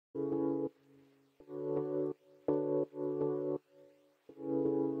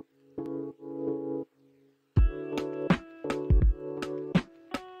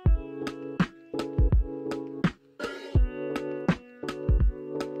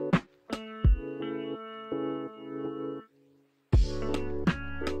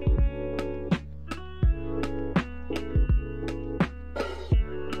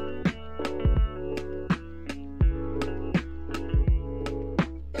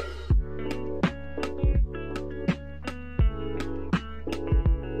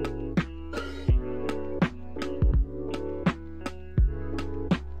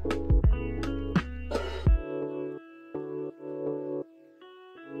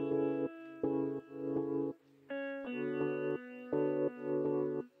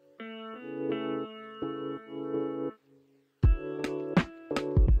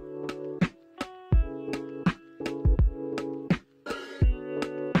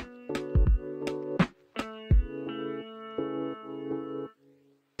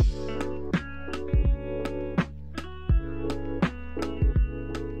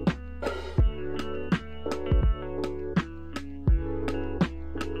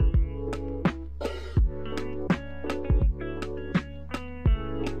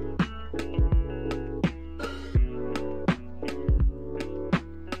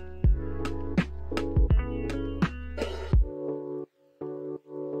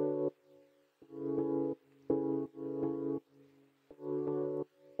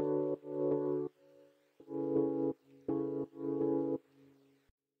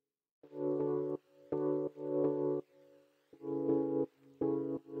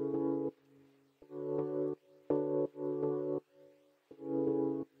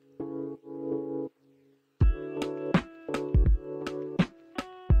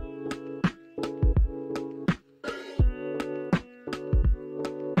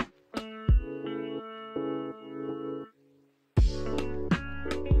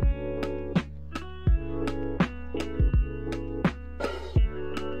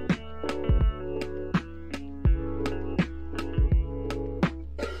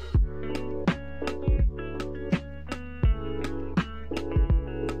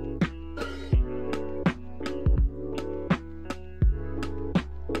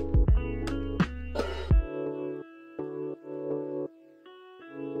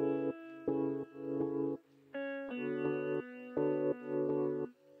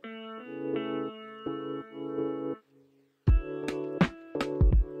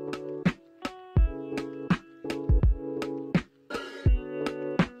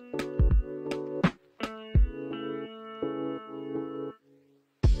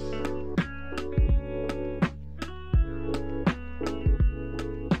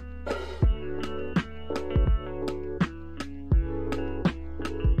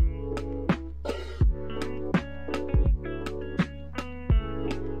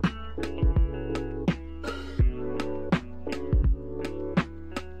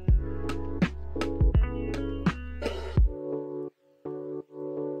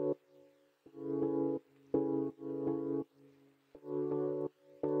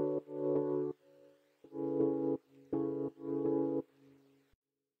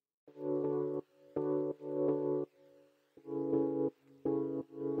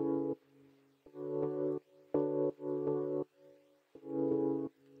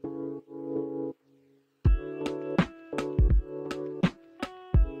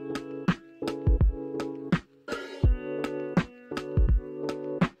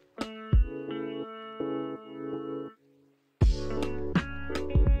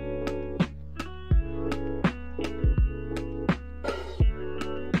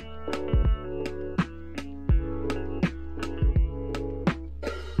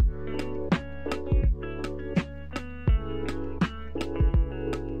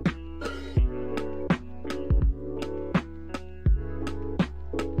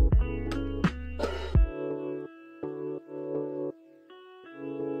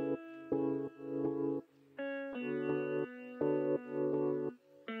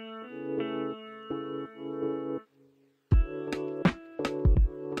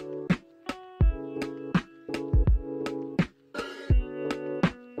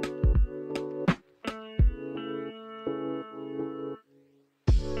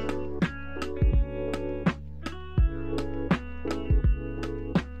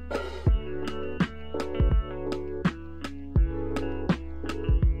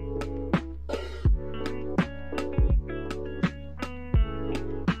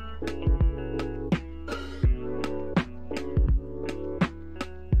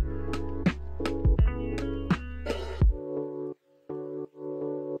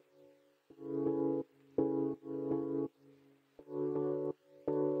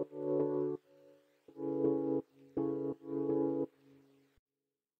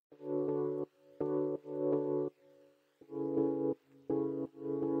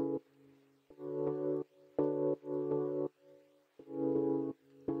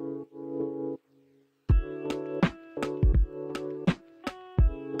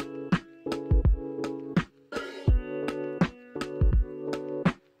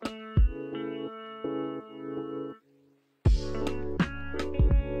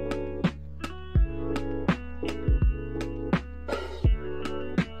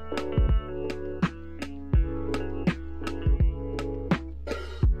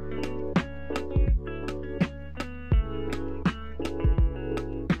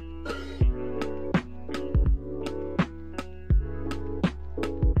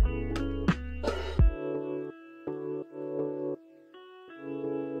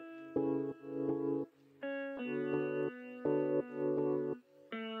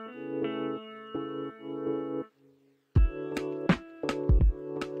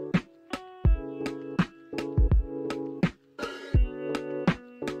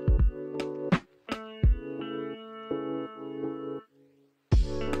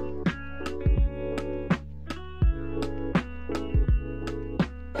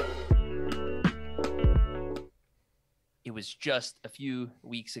was just a few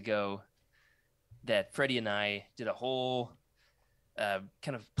weeks ago that Freddie and I did a whole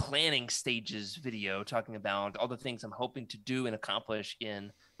kind of planning stages video talking about all the things I'm hoping to do and accomplish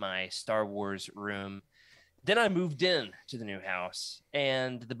in my Star Wars room. Then I moved in to the new house,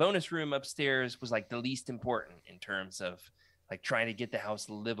 and the bonus room upstairs was like the least important in terms of like trying to get the house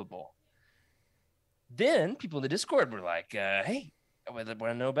livable. Then people in the Discord were like, hey, I want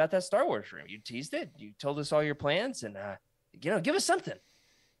to know about that Star Wars room. You teased it. You told us all your plans, and, give us something.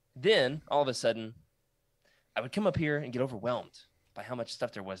 Then all of a sudden, I would come up here and get overwhelmed by how much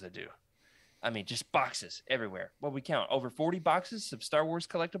stuff there was to do. I mean, just boxes everywhere. What we count, over 40 boxes of Star Wars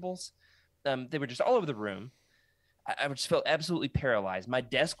collectibles. They were just all over the room. I just felt absolutely paralyzed. My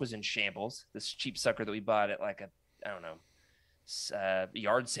desk was in shambles. This cheap sucker that we bought at like a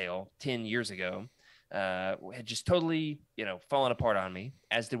yard sale 10 years ago had just totally, fallen apart on me,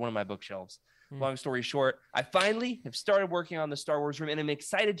 as did one of my bookshelves. Long story short, I finally have started working on the Star Wars room, and I'm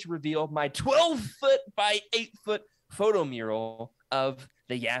excited to reveal my 12-foot by 8-foot photo mural of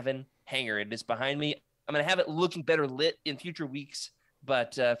the Yavin hangar. It is behind me. I'm going to have it looking better lit in future weeks,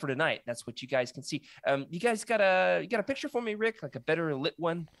 but for tonight, that's what you guys can see. You guys got a picture for me, Rick? Like a better lit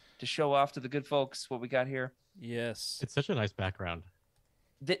one to show off to the good folks what we got here? Yes. It's such a nice background.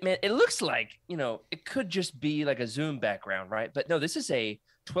 Man, it looks like, it could just be like a Zoom background, right? But no, this is a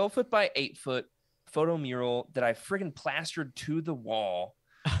 12-foot by 8-foot photo mural that I friggin' plastered to the wall.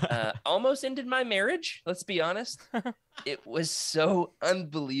 Almost ended my marriage, let's be honest. It was so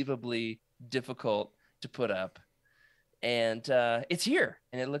unbelievably difficult to put up. And it's here,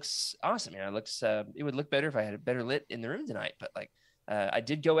 and it looks awesome. It would look better if I had it better lit in the room tonight. But I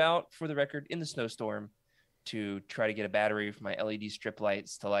did go out, for the record, in the snowstorm to try to get a battery for my LED strip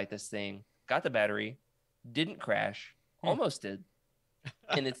lights to light this thing. Got the battery, didn't crash, almost did,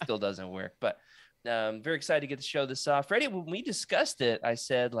 and it still doesn't work. But I'm very excited to get to show this off. Freddie, when we discussed it, I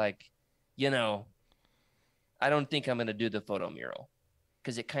said, I don't think I'm going to do the photo mural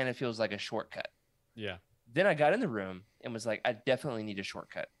because it kind of feels like a shortcut. Yeah. Then I got in the room and was like, I definitely need a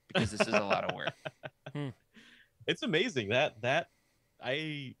shortcut because this is a lot of work. It's amazing that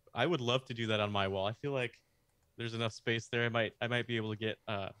I would love to do that on my wall. I feel like there's enough space there. I might be able to get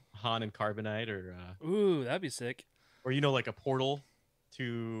Han and Carbonite, or ooh, that'd be sick. Or like a portal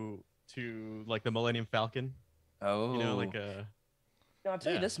to like the Millennium Falcon. Oh, like a. No, I'll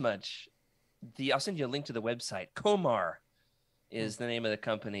tell you this much. I'll send you a link to the website. Komar is the name of the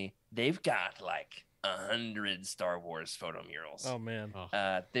company. They've got like 100 Star Wars photo murals. Oh man.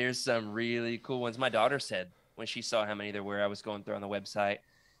 There's some really cool ones. My daughter said when she saw how many there were, I was going through on the website.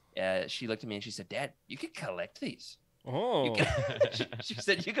 She looked at me and she said, "Dad, you could collect these." Oh. She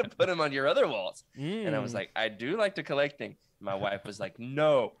said you could put them on your other walls. And I was like, I do like to collect things. My wife was like,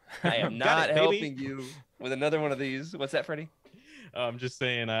 "No, I am not helping you with another one of these." What's that, Freddie? I'm just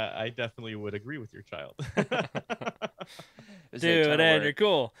saying, I definitely would agree with your child. Do it and you're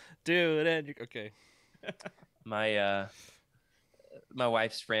cool. Do it and you're okay. My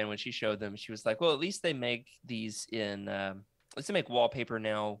wife's friend, when she showed them, she was like, "Well, at least they make these in. At least they make wallpaper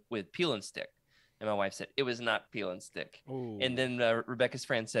now with peel and stick." And my wife said, "It was not peel and stick." Ooh. And then Rebecca's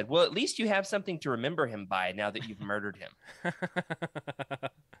friend said, "Well, at least you have something to remember him by now that you've murdered him."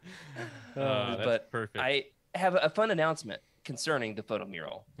 But perfect. I have a fun announcement concerning the photo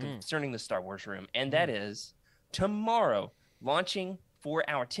mural, concerning the Star Wars room, and that is tomorrow, launching for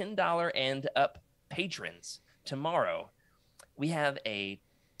our $10 and up patrons. Tomorrow, we have a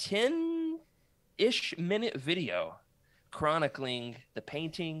 10-ish minute video chronicling the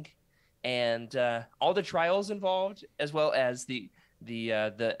painting and all the trials involved, as well as the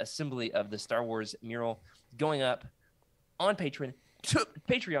assembly of the Star Wars mural going up on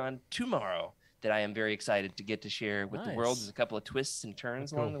Patreon tomorrow, that I am very excited to get to share with the world. There's a couple of twists and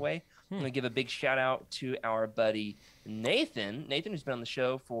turns along the way. I'm going to give a big shout out to our buddy Nathan, who's been on the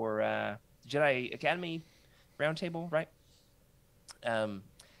show for Jedi Academy Roundtable, right?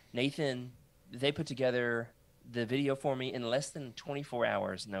 Nathan, they put together the video for me in less than 24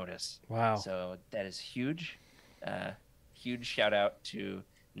 hours notice. Wow. So that is huge. Huge shout out to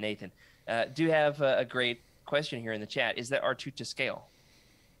Nathan. Do have a great question here in the chat. Is that R2 to scale?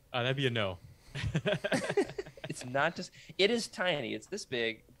 That'd be a no. It's not just, it is tiny. It's this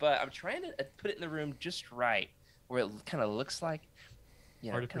big, but I'm trying to put it in the room just right where it kind of looks like,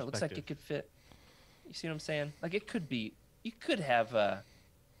 it kind of looks like it could fit. You see what I'm saying? Like it could be, you could have an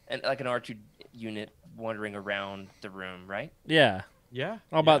R2 unit wandering around the room, right? Yeah. Yeah.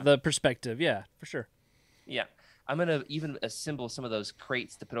 All about the perspective. Yeah, for sure. Yeah. I'm going to even assemble some of those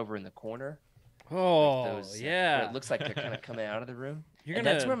crates to put over in the corner. Oh, like those, yeah. Where it looks like they're kind of coming out of the room.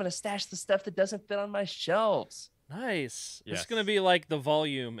 That's where I'm going to stash the stuff that doesn't fit on my shelves. Nice. This is Yes. gonna be like the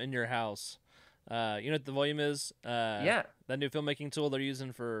volume in your house. You know what the volume is? Yeah. That new filmmaking tool they're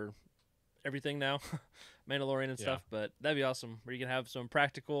using for everything now, Mandalorian and stuff. But that'd be awesome, where you can have some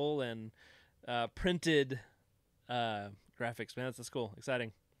practical and printed graphics. Man, that's cool.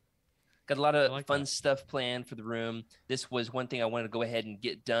 Exciting. Got a lot I of like fun that. stuff planned for the room. This was one thing I wanted to go ahead and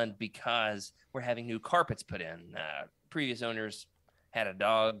get done because we're having new carpets put in. Previous owners had a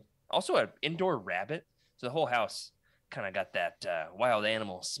dog, also an indoor rabbit. So the whole house kind of got that wild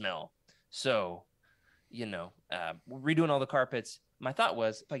animal smell. So, we're redoing all the carpets. My thought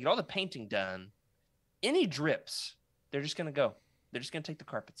was, if I get all the painting done, any drips, they're just going to go. They're just going to take the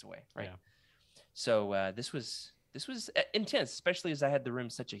carpets away, right? Yeah. So this was intense, especially as I had the room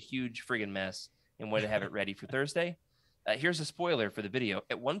such a huge friggin' mess and wanted to have it ready for Thursday. Here's a spoiler for the video.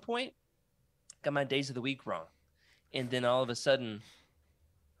 At one point, got my days of the week wrong. And then all of a sudden,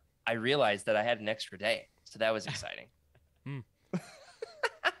 I realized that I had an extra day. So that was exciting.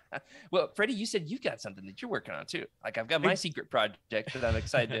 Well, Freddie, you said you've got something that you're working on too. Like I've got my secret project that I'm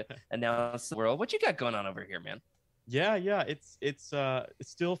excited to announce to the world. What you got going on over here, man? Yeah, it's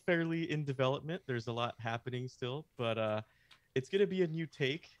still fairly in development. There's a lot happening still, but it's gonna be a new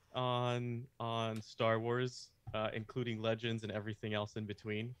take on Star Wars, including Legends and everything else in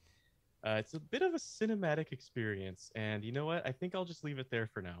between. It's a bit of a cinematic experience, and you know what? I think I'll just leave it there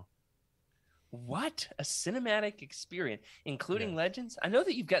for now. What a cinematic experience, including Yes. Legends. I know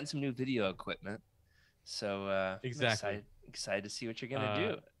that you've gotten some new video equipment, so Exactly. I'm excited to see what you're gonna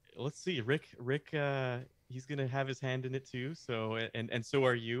do. Let's see, Rick, he's gonna have his hand in it too. So and so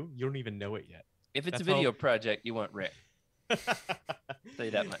are you. You don't even know it yet. If it's that's a video how- project, you want Rick. Tell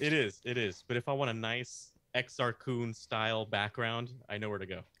you that much. It is. But if I want a nice XR Coon style background, I know where to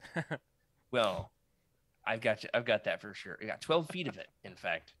go. Well, I've got that for sure. I got 12 feet of it, in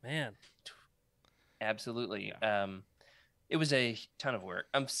fact. Man. Absolutely. It was a ton of work.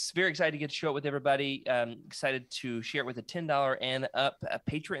 I'm very excited to get to show it with everybody. Excited to share it with the $10 and up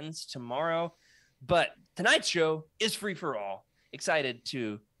patrons tomorrow. But tonight's show is free for all. Excited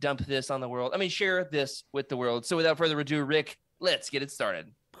to dump this on the world. Share this with the world. So without further ado, Rick, let's get it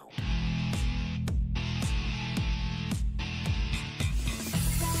started.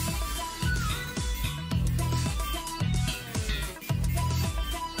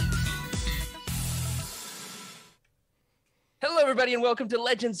 Hello, everybody, and welcome to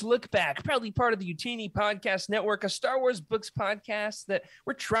Legends Lookback, proudly part of the Utini Podcast Network, a Star Wars books podcast that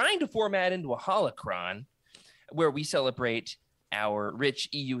we're trying to format into a holocron, where we celebrate our rich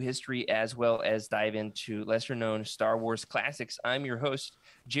EU history as well as dive into lesser-known Star Wars classics. I'm your host,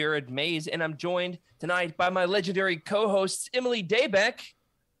 Jared Mays, and I'm joined tonight by my legendary co-hosts, Emily Daybeck.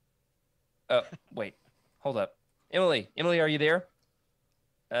 Wait, hold up. Emily, are you there?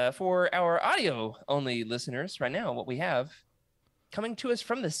 For our audio-only listeners right now, what we have coming to us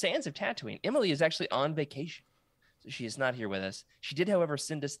from the sands of Tatooine, Emily is actually on vacation, so she is not here with us. She did, however,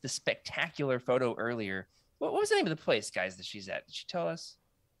 send us the spectacular photo earlier. What was the name of the place, guys, that she's at? Did she tell us?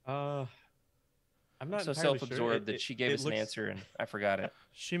 I'm not so entirely self-absorbed sure. that she gave us an answer and I forgot it.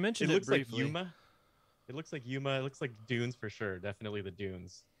 She It mentioned it looks like briefly. Yuma. It looks like Yuma. It looks like dunes for sure. Definitely the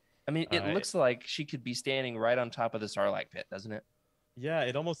dunes. It looks like she could be standing right on top of the Sarlacc pit, doesn't it? Yeah,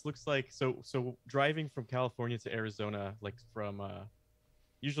 it almost looks like so driving from California to Arizona, like from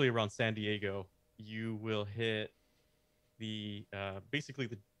usually around San Diego, you will hit the basically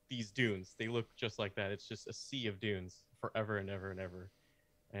these dunes. They look just like that. It's just a sea of dunes forever and ever and ever,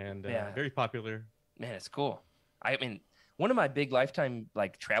 and very popular. Man, it's cool. One of my big lifetime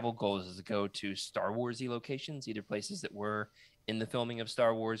travel goals is to go to Star Warsy locations, either places that were in the filming of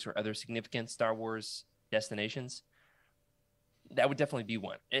Star Wars or other significant Star Wars destinations. That would definitely be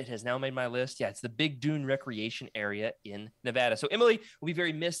one. It has now made my list. Yeah, it's the Big Dune Recreation Area in Nevada. So Emily will be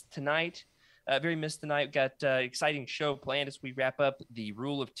very missed tonight. Got exciting show planned as we wrap up the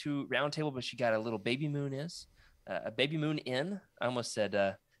Rule of Two Roundtable, but she got a little baby moon a baby moon in. I almost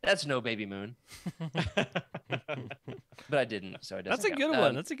said that's no baby moon, but I didn't. So it doesn't That's a count. good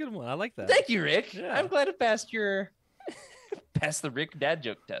one. That's a good one. I like that. Thank you, Rick. Yeah. I'm glad it passed your passed the Rick dad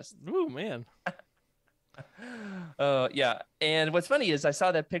joke test. Ooh, man. Yeah. And what's funny is I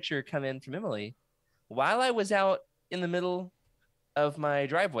saw that picture come in from Emily while I was out in the middle of my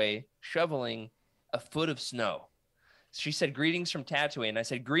driveway shoveling a foot of snow. She said, "Greetings from Tatooine." I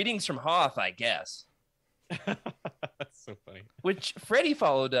said, "Greetings from Hoth, I guess." That's so funny. Which Freddie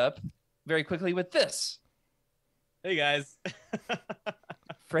followed up very quickly with this. Hey guys.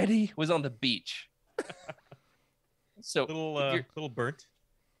 Freddie was on the beach. So little burnt.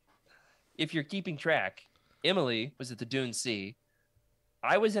 if you're keeping track, Emily was at the Dune Sea.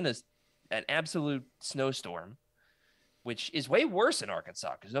 I was in an absolute snowstorm. which is way worse in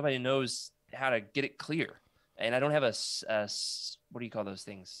Arkansas because nobody knows how to get it clear. And I don't have what do you call those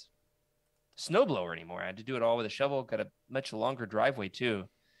things? Snowblower anymore. I had to do it all with a shovel. Got a much longer driveway too.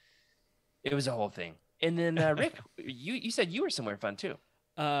 It was a whole thing. And then Rick, you said you were somewhere fun too.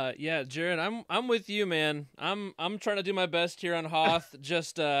 Yeah, Jared, I'm with you, man. I'm trying to do my best here on Hoth,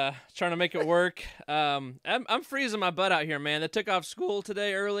 just trying to make it work. I'm freezing my butt out here, man. They took off school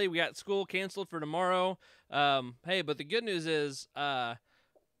today early. We got school canceled for tomorrow. Hey, but the good news is,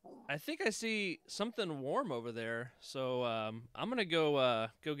 I think I see something warm over there, so I'm gonna go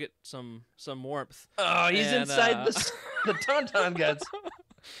get some warmth. Oh, he's inside the tauntaun guts,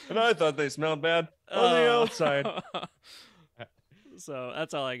 and I thought they smelled bad on the outside. So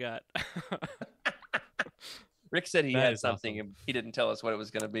that's all I got. Rick said he had something, and he didn't tell us what it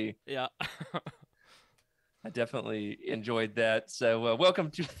was going to be. Yeah. I definitely enjoyed that. So welcome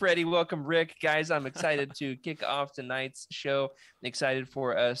to Freddie. Welcome, Rick. Guys, I'm excited to kick off tonight's show. I'm excited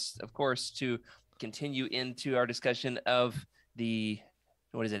for us, of course, to continue into our discussion of the,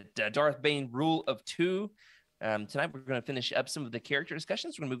 Darth Bane Rule of Two. Tonight, we're going to finish up some of the character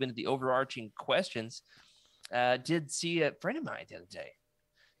discussions. We're going to move into the overarching questions. Did see a friend of mine the other day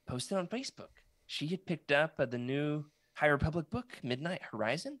posted on Facebook. She had picked up the new High Republic book, Midnight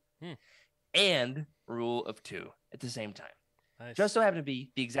Horizon, and Rule of Two at the same time. Nice. Just so happened to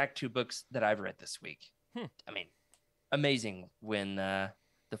be the exact two books that I've read this week. I mean, amazing when the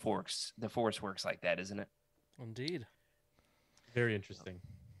Force works like that, isn't it? Indeed. Very interesting.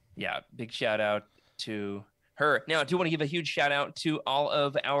 Yeah, big shout out to her. Now, I do want to give a huge shout out to all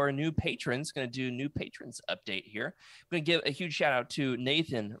of our new patrons. Going to do new patrons update here. I'm going to give a huge shout out to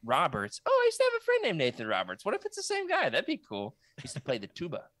Nathan Roberts. Oh, I used to have a friend named Nathan Roberts. What if it's the same guy? That'd be cool. He used to play the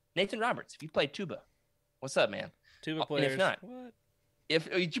tuba. Nathan Roberts, if you play tuba, what's up, man? Tuba players. And if not, what?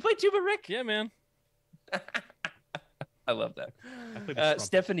 Did you play tuba, Rick? Yeah, man. I love that.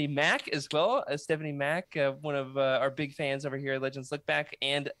 Stephanie Mack as well. Stephanie Mack, one of our big fans over here at Legends Lookback,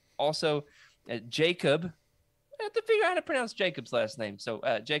 and also Jacob. I have to figure out how to pronounce Jacob's last name. So,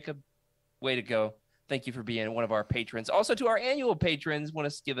 Jacob, way to go. Thank you for being one of our patrons. Also, to our annual patrons, want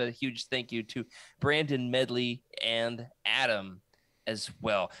to give a huge thank you to Brandon Medley and Adam as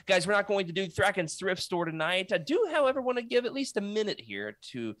well. Guys, we're not going to do Thracken's Thrift Store tonight. I do, however, want to give at least a minute here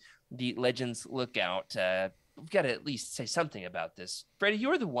to the Legends Lookout. We've got to at least say something about this. Freddie,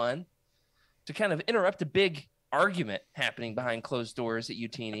 you're the one to kind of interrupt a big argument happening behind closed doors at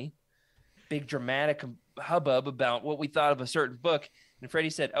UTini. Big dramatic hubbub about what we thought of a certain book. And Freddie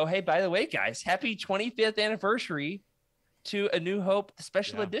said, oh, hey, by the way, guys, happy 25th anniversary to A New Hope, the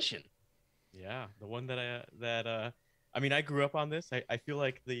special edition. Yeah, the one that I mean, I grew up on this. I feel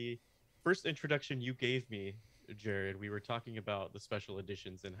like the first introduction you gave me, Jared, we were talking about the special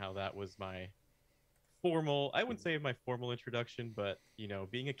editions and how that was my formal, I wouldn't say my formal introduction, but, you know,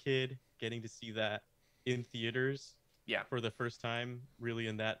 being a kid, getting to see that in theaters. Yeah, for the first time, really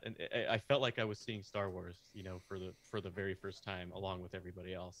in that, and I felt like I was seeing Star Wars, you know, for the very first time, along with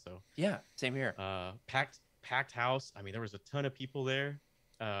everybody else. So yeah, same here. Packed house. I mean, there was a ton of people there.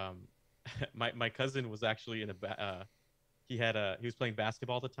 My cousin was actually he was playing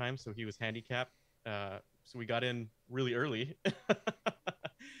basketball at the time, so he was handicapped. So we got in really early,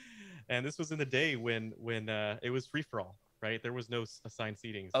 and this was in the day when it was free for all, right? There was no assigned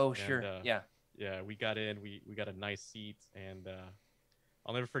seatings. Oh, sure, yeah. Yeah, we got in. We got a nice seat, and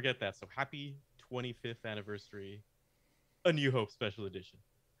I'll never forget that. So happy 25th anniversary, A New Hope special edition.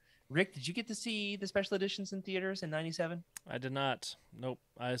 Rick, did you get to see the special editions in theaters in '97? I did not. Nope.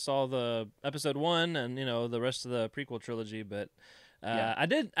 I saw the episode 1 and the rest of the prequel trilogy, but I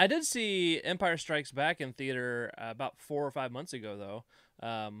did see Empire Strikes Back in theater about 4 or 5 months ago, though.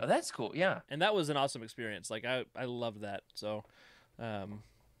 Oh, that's cool. Yeah, and that was an awesome experience. Like I loved that. So,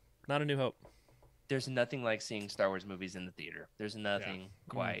 not A New Hope. There's nothing like seeing Star Wars movies in the theater. There's nothing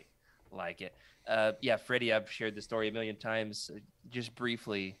quite like it. Freddie, I've shared the story a million times. Just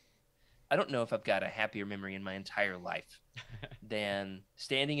briefly, I don't know if I've got a happier memory in my entire life than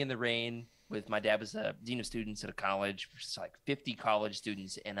standing in the rain with my dad was a dean of students at a college, just like 50 college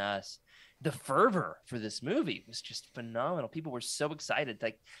students and us. The fervor for this movie was just phenomenal. People were so excited.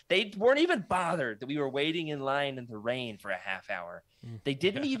 Like they weren't even bothered that we were waiting in line in the rain for a half hour. They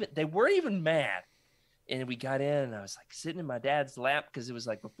weren't even mad. And we got in, and I was like sitting in my dad's lap because it was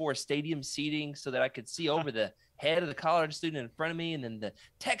like before stadium seating so that I could see over the head of the college student in front of me. And then the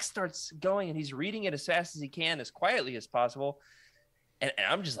text starts going, and he's reading it as fast as he can, as quietly as possible. And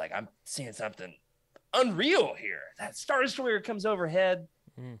I'm just like, I'm seeing something unreal here. That Star Destroyer comes overhead,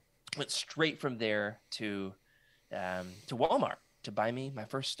 went straight from there to Walmart to buy me my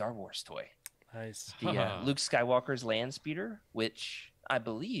first Star Wars toy. Nice. The Luke Skywalker's land speeder, which I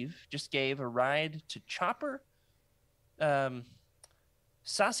believe just gave a ride to Chopper,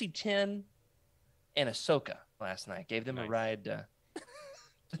 Saucy 10, and Ahsoka last night. Gave them a ride to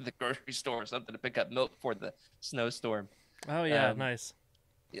the grocery store or something to pick up milk for the snowstorm. Oh yeah, nice.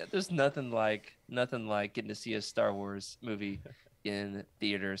 Yeah, there's nothing like getting to see a Star Wars movie in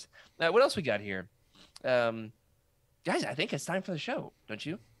theaters. Now, what else we got here? Guys, I think it's time for the show, don't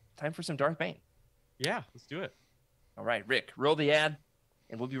you? Time for some Darth Bane. Yeah, let's do it. All right, Rick, roll the ad,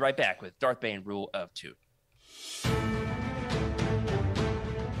 and we'll be right back with Darth Bane Rule of 2.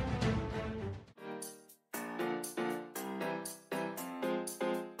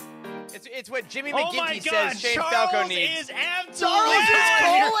 It's what Jimmy McGinty says Shane Charles Falco needs. is absolutely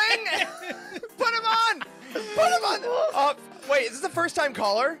calling! Put him on! Put him on! Wait, is this the first time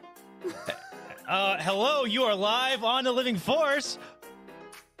caller? Hello, you are live on The Living Force.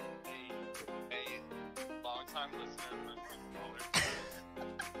 Hey, long time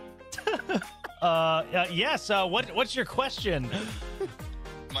listener. Yes, what's your question?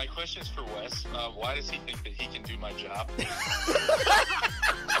 My question is for Wes. Why does he think that he can do my job?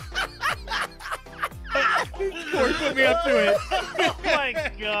 Corey put me up to it. Oh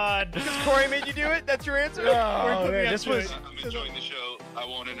my god. Corey made you do it? That's your answer? Oh, man, this was... I'm enjoying the show. I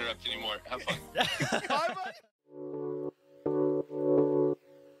won't interrupt anymore. Have fun.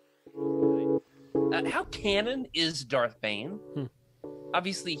 How canon is Darth Bane?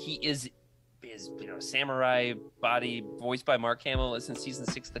 Obviously, he is samurai body voiced by Mark Hamill since season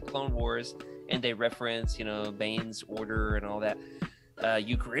 6 of the Clone Wars, and they reference Bane's order and all that.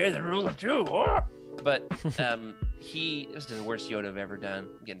 You created the rule of 2, but he was the worst Yoda I've ever done.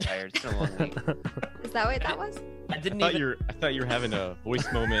 I'm getting tired. It's been a long week. Is that what that was? I thought you were having a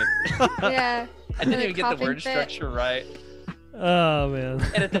voice moment. Yeah. I didn't even get the word structure right. Oh man.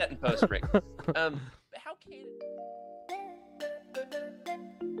 Edit that in post, Rick. How canon?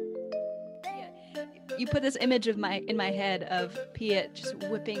 You put this image in my head of Piet just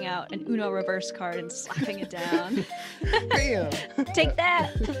whipping out an Uno reverse card and slapping it down. Bam! Take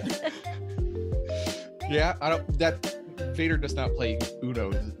that. Yeah, Vader does not play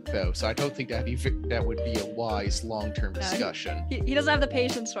Uno though, so I don't think that would be a wise long-term discussion. He doesn't have the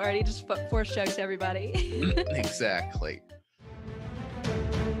patience for it. He just force chokes everybody. Exactly.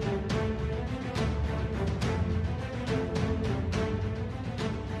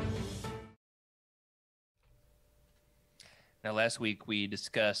 Now, last week we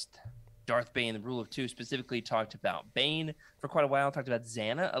discussed Darth Bane, the Rule of 2, specifically talked about Bane for quite a while, talked about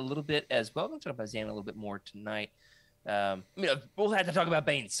Xana a little bit as well. We're going to talk about Xana a little bit more tonight. We'll have to talk about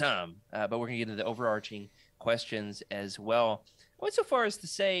Bane some, but we're going to get into the overarching questions as well. I went so far as to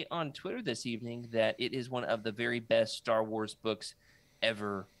say on Twitter this evening that it is one of the very best Star Wars books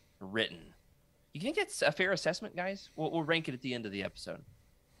ever written. You think that's a fair assessment, guys? We'll rank it at the end of the episode.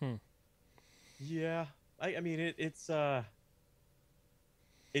 Yeah, I mean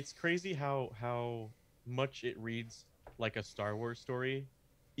it's crazy how much it reads like a Star Wars story,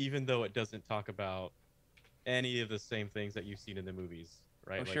 even though it doesn't talk about any of the same things that you've seen in the movies,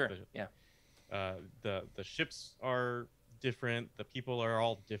 right? Oh, sure. Yeah. The ships are different. The people are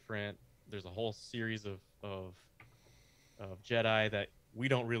all different. There's a whole series of Jedi that we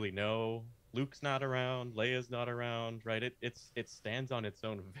don't really know. Luke's not around. Leia's not around, right? It stands on its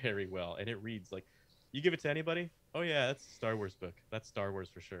own very well, and it reads like you give it to anybody. Oh yeah, that's a Star Wars book. That's Star Wars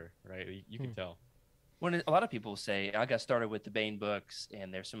for sure, right? You can tell. When a lot of people say I got started with the Bane books,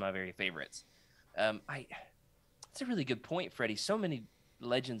 and they're some of my very favorites. It's a really good point, Freddie. So many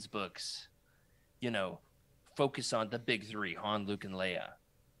Legends books, focus on the big three: Han, Luke, and Leia,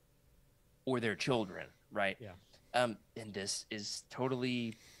 or their children, right? Yeah. And this is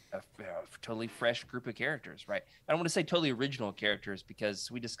totally totally fresh group of characters, right? I don't want to say totally original characters because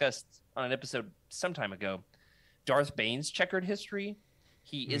we discussed on an episode some time ago Darth Bane's checkered history.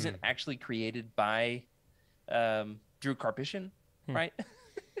 He isn't actually created by Drew Karpyshyn, right?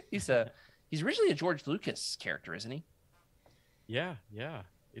 He's originally a George Lucas character, isn't he? Yeah.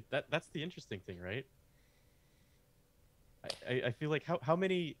 That's the interesting thing, right? I feel like how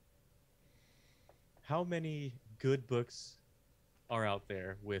many good books are out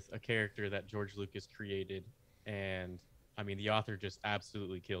there with a character that George Lucas created, and I mean the author just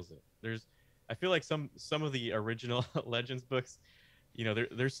absolutely kills it. I feel like some of the original Legends books,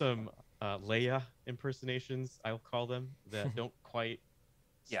 there's some Leia impersonations, I'll call them, that don't quite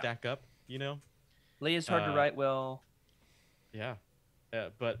stack up. Leia's hard to write well. Yeah,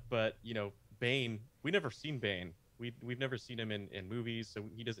 but Bane, we never seen Bane. We've never seen him in movies, so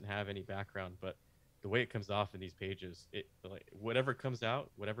he doesn't have any background. But the way it comes off in these pages, it like whatever comes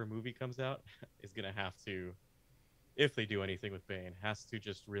out, whatever movie comes out, is gonna have to, if they do anything with Bane, has to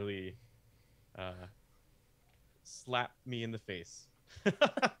just really slap me in the face.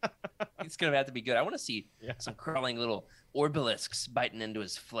 It's gonna have to be good. I want to see Yeah. some crawling little obelisks biting into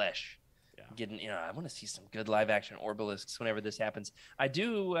his flesh. Yeah. Getting, I want to see some good live action obelisks whenever this happens. I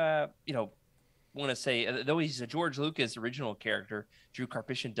do, want to say, though he's a George Lucas original character, Drew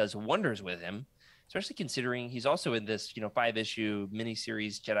Karpyshyn does wonders with him, especially considering he's also in this, 5-issue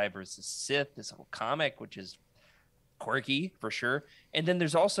miniseries Jedi versus Sith, this whole comic, which is quirky for sure. And then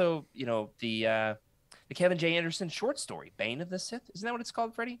there's also, the Kevin J. Anderson short story, Bane of the Sith. Isn't that what it's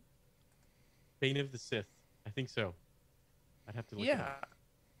called, Freddie? Bane of the Sith. I think so. I'd have to look it up.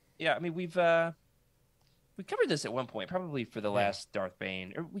 Yeah. I mean, we covered this at one point, probably for the last Darth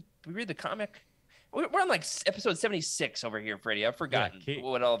Bane. Or we read the comic. We're on like episode 76 over here, Freddie. I've forgotten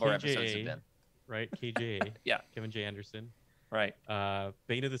what all of our episodes have been. Right, KJA. Yeah. Kevin J. Anderson. Right.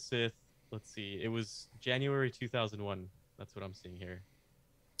 Bane of the Sith. Let's see. It was January 2001. That's what I'm seeing here.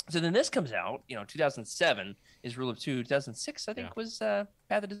 So then this comes out, 2007 is Rule of Two. 2006, I think, was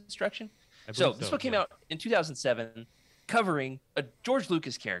Path of Destruction. So this book came out in 2007, covering a George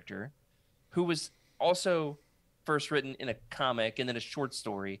Lucas character who was also first written in a comic and then a short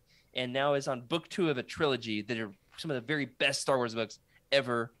story, and now is on book 2 of a trilogy that are some of the very best Star Wars books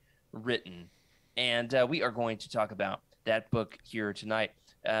ever written. And we are going to talk about that book here tonight.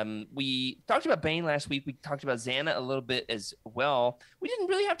 We talked about Bane last week. We talked about Xana a little bit as well. We didn't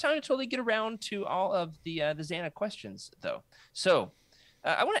really have time to totally get around to all of the Xana questions, though. So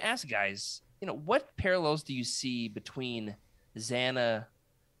I want to ask guys, what parallels do you see between Xana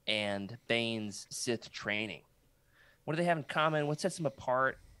and Bane's Sith training? What do they have in common? What sets them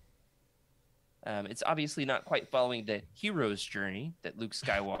apart? It's obviously not quite following the hero's journey that Luke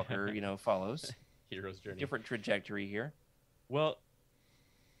Skywalker, follows. Hero's journey. Different trajectory here. Well,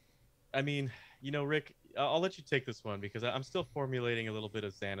 I mean, Rick, I'll let you take this one because I'm still formulating a little bit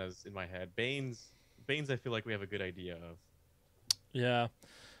of Xana's in my head. Bane's, I feel like we have a good idea of. Yeah.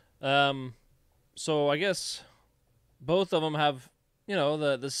 So I guess both of them have,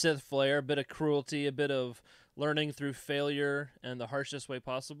 the Sith flair, a bit of cruelty, a bit of learning through failure and the harshest way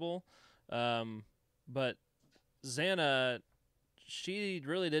possible. But Xana, she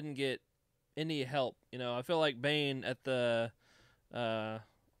really didn't get any help. I feel like Bane at the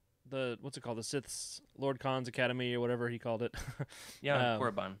what's it called? The Sith's Lord Khan's Academy or whatever he called it. Yeah,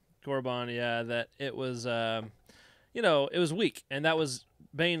 Korriban. Korriban, yeah, that it was, it was weak, and that was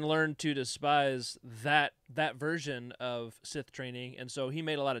Bane learned to despise that version of Sith training, and so he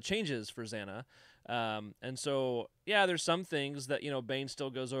made a lot of changes for Xana. And so, yeah, there's some things that, Bane still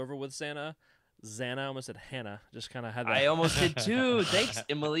goes over with Xana. I almost said Hannah. Just kind of had that. I almost did too. Thanks,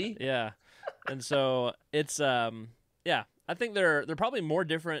 Emily. Yeah. And so it's, I think they're probably more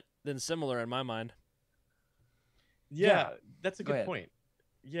different than similar in my mind. Yeah, that's a good point.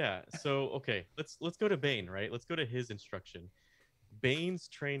 Yeah. So, okay, let's go to Bane, right? Let's go to his instruction. Bane's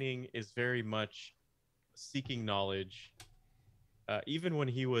training is very much seeking knowledge. Even when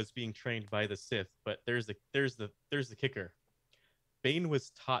he was being trained by the Sith, but there's the kicker. Bane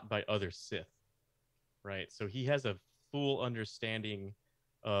was taught by other Sith, right? So he has a full understanding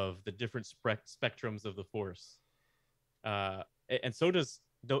of the different spectrums of the Force, and so does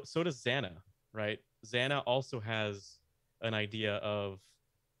Xana, right? Xana also has an idea of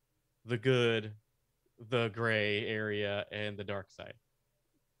the good, the gray area, and the dark side.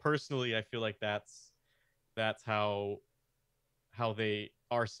 Personally, I feel like that's how they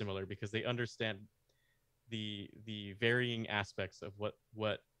are similar, because they understand the varying aspects of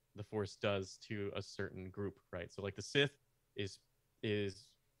what the Force does to a certain group, right? So like the Sith is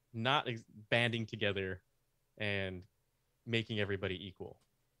not banding together and making everybody equal,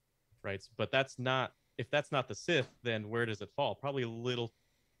 right? But if that's not the Sith, then where does it fall? Probably a little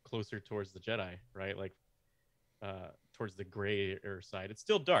closer towards the Jedi, right? Like towards the grayer side. It's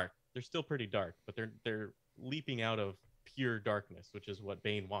still dark. They're still pretty dark, but they're leaping out of pure darkness, which is what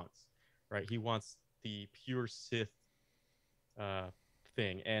Bane wants, right? He wants the pure Sith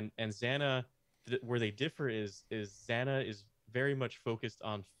thing, and Xana, where they differ is Xana is very much focused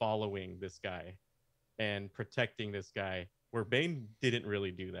on following this guy and protecting this guy, where Bane didn't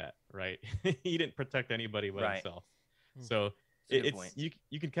really do that, right? He didn't protect anybody but himself. So it's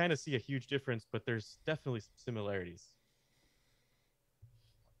you can kind of see a huge difference, but there's definitely some similarities.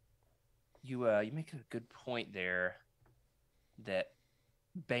 You make a good point there, that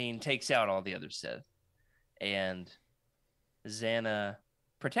Bane takes out all the other Sith, and Xana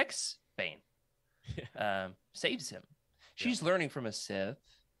protects Bane, saves him. She's learning from a Sith.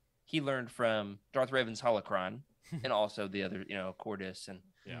 he learned from Darth Revan's holocron, and also the other, Cordis and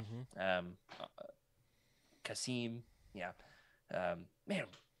Yeah. Kasim. Yeah, man,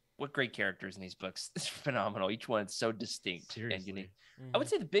 what great characters in these books! It's phenomenal. Each one is so distinct and Seriously. unique. I would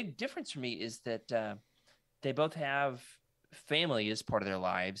say the big difference for me is that they both have family as part of their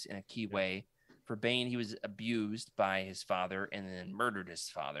lives in a key way. For Bane, he was abused by his father and then murdered his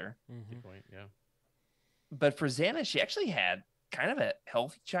father. Good point. Yeah. But for Xana, she actually had kind of a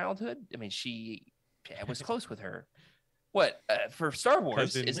healthy childhood. I mean, I was close with her. What for Star Wars?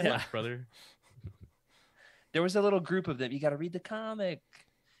 Cousin Isn't it? slash brother. There was a little group of them. You got to read the comic.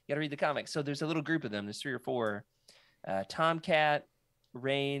 So there's a little group of them. There's 3 or 4. Tomcat,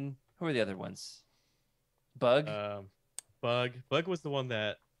 Rain. Who are the other ones? Bug. Bug was the one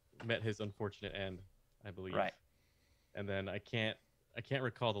that met his unfortunate end, I believe. Right. And then I can't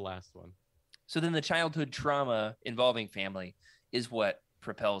recall the last one. So then the childhood trauma involving family is what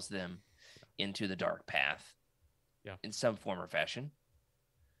propels them into the dark path. Yeah. In some form or fashion.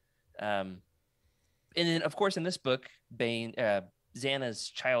 And then, of course, in this book, Xana's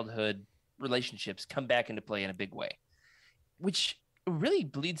childhood relationships come back into play in a big way, which really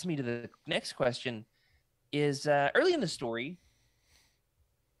leads me to the next question. Is early in the story,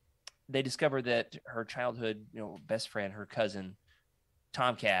 they discover that her childhood, best friend, her cousin,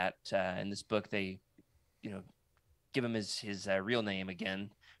 Tomcat, in this book, they, give him his real name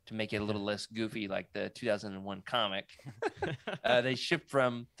again to make it a little less goofy, like the 2001 comic. They shift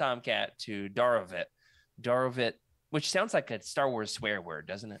from Tomcat to Darovit. Darovit, which sounds like a Star Wars swear word,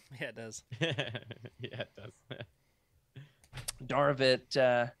 doesn't it? Yeah, it does. Yeah, it does.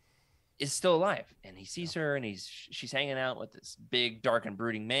 Darovit is still alive, and he sees her, and she's hanging out with this big, dark, and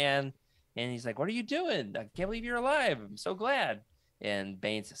brooding man, and he's like, "What are you doing? I can't believe you're alive. I'm so glad." And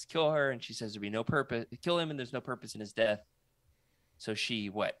Bane says, "Kill her," and she says, "There'll be no purpose. Kill him, and there's no purpose in his death." So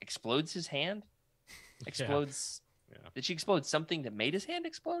she explodes his hand? Explodes? Yeah. Did she explode something that made his hand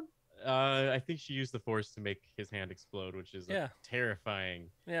explode? I think she used the Force to make his hand explode, which is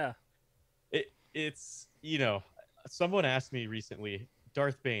terrifying. Yeah. It's someone asked me recently,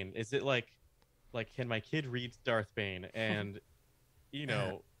 Darth Bane, is it like can my kid read Darth Bane? And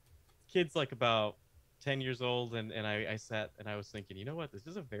kid's like about 10 years old, and I sat and I was thinking, you know what, this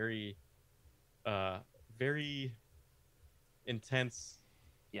is a very very intense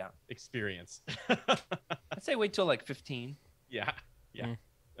experience. I'd say wait till like 15. Yeah.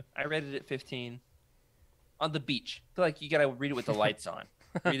 I read it at 15 on the beach. I feel like you gotta read it with the lights on.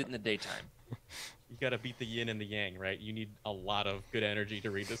 Read it in the daytime. You gotta beat the yin and the yang, right? You need a lot of good energy to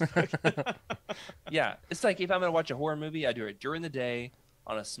read this book. Yeah, it's like if I'm gonna watch a horror movie, I do it during the day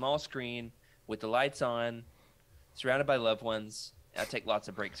on a small screen with the lights on, surrounded by loved ones. And I take lots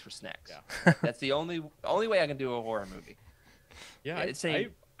of breaks for snacks. Yeah. That's the only way I can do a horror movie. Yeah,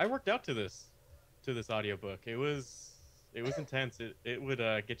 I worked out to this audiobook. It was intense. It would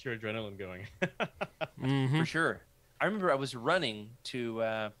get your adrenaline going. For sure. I remember I was running to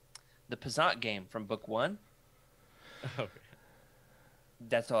the Pazant game from book 1. Okay.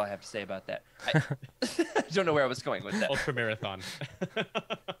 That's all I have to say about that. I don't know where I was going with that. Ultra marathon.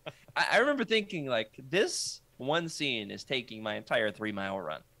 I remember thinking, like, this one scene is taking my entire 3-mile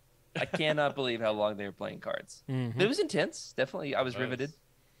run. I cannot believe how long they were playing cards. But it was intense. Definitely, I was riveted.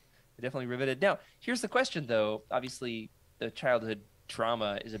 Definitely riveted. Now, here's the question, though. Obviously, the childhood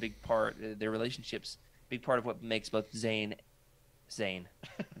trauma is a big part. Their relationships, big part of what makes both Zane,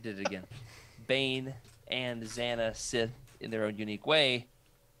 I did it again, Bane and Xana Sith in their own unique way.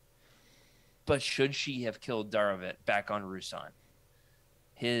 But should she have killed Darovit back on Rusan?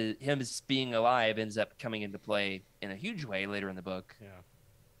 Him being alive ends up coming into play in a huge way later in the book. Yeah.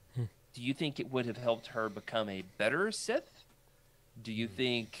 Do you think it would have helped her become a better Sith? Do you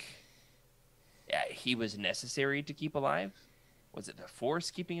think he was necessary to keep alive? Was it the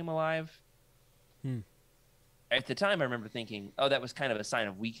Force keeping him alive? At the time, I remember thinking, oh, that was kind of a sign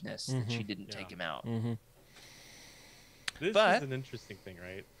of weakness that she didn't take him out. This is an interesting thing,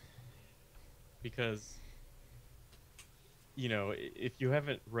 right? Because, if you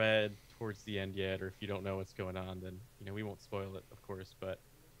haven't read towards the end yet, or if you don't know what's going on, then, we won't spoil it, of course. But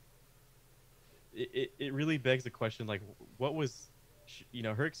it really begs the question, like, what was,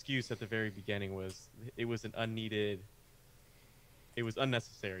 her excuse at the very beginning was it was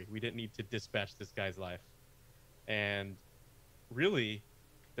unnecessary. We didn't need to dispatch this guy's life. And really,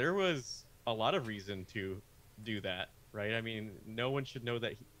 there was a lot of reason to do that, right? I mean, no one should know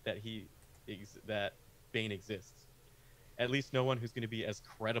that Bane exists. At least no one who's going to be as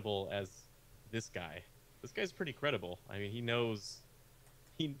credible as this guy. This guy's pretty credible. I mean, he knows.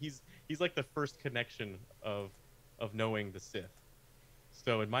 He's like the first connection of knowing the Sith.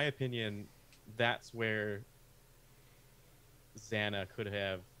 So in my opinion, that's where Xana could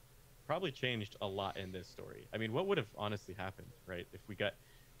have probably changed a lot in this story. I mean, what would have honestly happened, right, if we got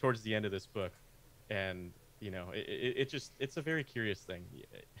towards the end of this book, and it's a very curious thing.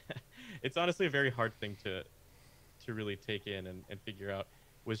 It's honestly a very hard thing to really take in and figure out.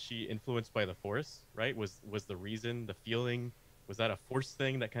 Was she influenced by the Force, right? Was the reason, the feeling, was that a Force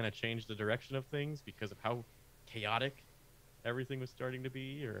thing that kind of changed the direction of things because of how chaotic everything was starting to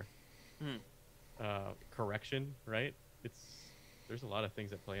be, or correction, right? There's a lot of things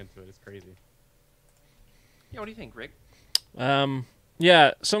that play into it. It's crazy. Yeah, what do you think, Rick?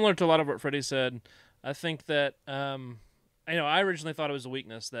 Yeah, similar to a lot of what Freddie said. I think that I originally thought it was a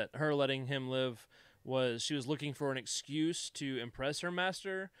weakness that her letting him live was she was looking for an excuse to impress her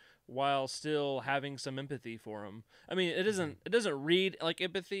master while still having some empathy for him. I mean, it doesn't read like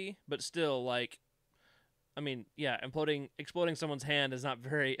empathy, but still, like, I mean, yeah, exploding someone's hand is not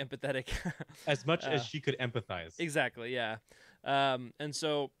very empathetic. As much as she could empathize. Exactly, yeah. And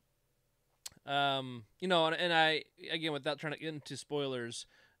so, and I, again, without trying to get into spoilers,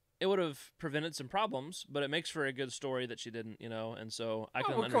 it would have prevented some problems, but it makes for a good story that she didn't, and so I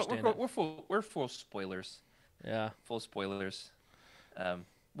can understand it. We're full spoilers. Yeah. Full spoilers.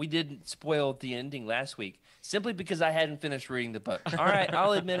 We didn't spoil the ending last week simply because I hadn't finished reading the book. All right,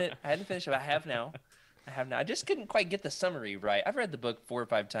 I'll admit it. I hadn't finished it. I have now. I just couldn't quite get the summary right. I've read the book 4 or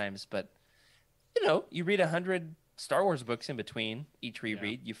 5 times, but you read 100 Star Wars books in between each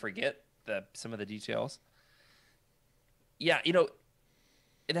reread. Yeah. You forget some of the details. Yeah,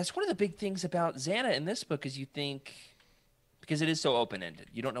 that's one of the big things about Xana in this book is you think, because it is so open-ended,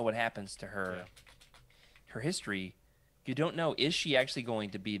 you don't know what happens to her, her history. You don't know, is she actually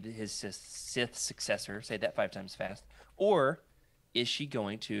going to be his Sith successor, say that 5 times fast, or is she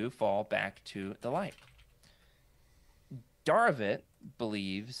going to fall back to the light? Darvit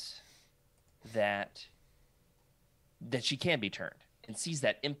believes that she can be turned and sees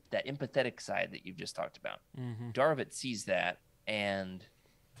that empathetic side that you've just talked about. Mm-hmm. Darvit sees that and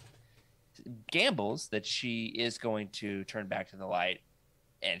gambles that she is going to turn back to the light,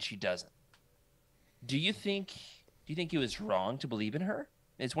 and she doesn't. Do you think he was wrong to believe in her?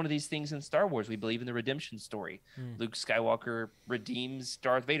 It's one of these things in Star Wars. We believe in the redemption story. Luke Skywalker redeems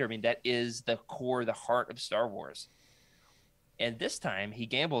Darth Vader. I mean, that is the core, the heart of Star Wars. And this time he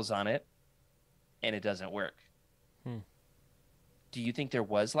gambles on it, and it doesn't work. Do you think there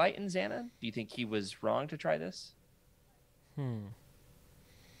was light in Xana? Do you think he was wrong to try this?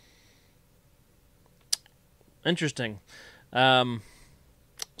 Interesting. So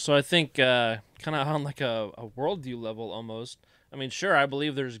I think kind of on like a worldview level almost. I mean, sure, I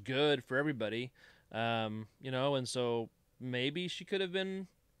believe there's good for everybody, and so maybe she could have been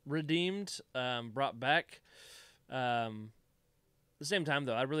redeemed, brought back. At the same time,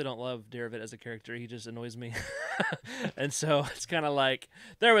 though, I really don't love Darvit as a character. He just annoys me. And so it's kind of like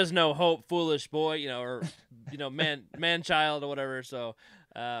there was no hope, foolish boy, or man-child or whatever. So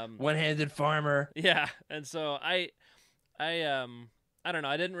one-handed farmer. Yeah, and so I don't know.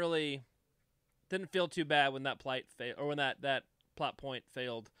 I didn't feel too bad when that plight failed, or when that plot point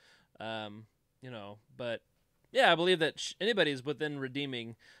failed. But yeah, I believe that anybody's within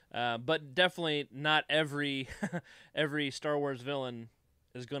redeeming, but definitely not every Star Wars villain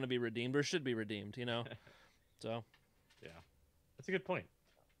is going to be redeemed or should be redeemed. So yeah, that's a good point.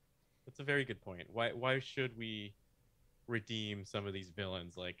 That's a very good point. Why should we redeem some of these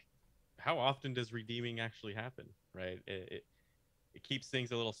villains? Like, how often does redeeming actually happen? Right? It keeps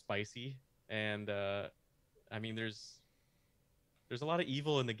things a little spicy, and I mean, there's a lot of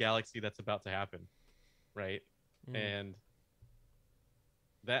evil in the galaxy that's about to happen, right? And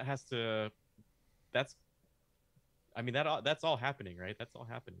that's all happening, right? That's all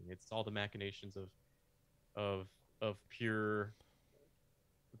happening. It's all the machinations of pure,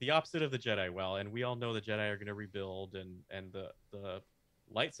 the opposite of the Jedi. Well, and we all know the Jedi are going to rebuild, and the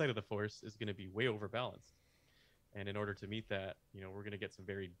light side of the Force is going to be way overbalanced. And in order to meet that, we're going to get some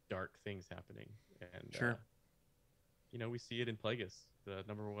very dark things happening. And sure, we see it in Plagueis, the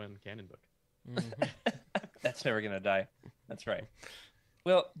 #1 canon book. Mm-hmm. That's never going to die. That's right.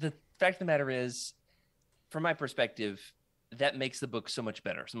 Well, the fact of the matter is, from my perspective, that makes the book so much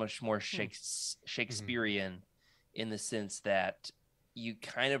better, so much more Shakespearean, in the sense that you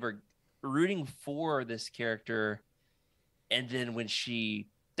kind of are rooting for this character, and then when she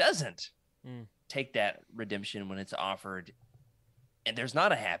doesn't take that redemption when it's offered, and there's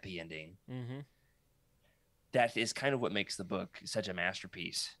not a happy ending, that is kind of what makes the book such a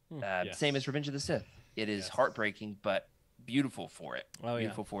masterpiece. Yes. Same as Revenge of the Sith. It is heartbreaking, but beautiful for it. Oh,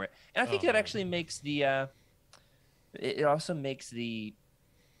 beautiful for it. And I think that actually makes the it also makes the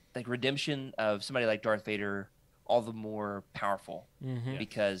like redemption of somebody like Darth Vader all the more powerful Mm-hmm.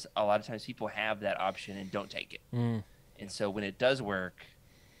 because a lot of times people have that option and don't take it. Mm. And so when it does work,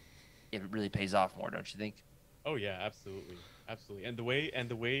 it really pays off more, don't you think? Oh yeah, absolutely, absolutely. And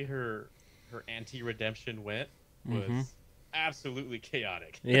the way her anti-redemption went was Mhm. absolutely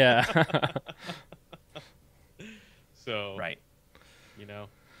chaotic. Yeah. So Right. you know,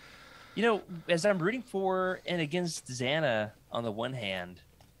 As I'm rooting for and against Xana on the one hand,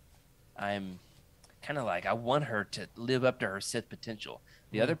 I'm kind of like I want her to live up to her Sith potential.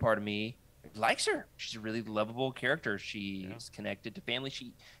 The other part of me likes her. She's a really lovable character. She's connected to family.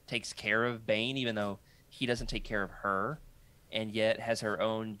 She takes care of Bane, even though he doesn't take care of her, and yet has her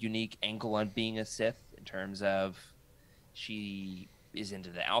own unique angle on being a Sith in terms of she is into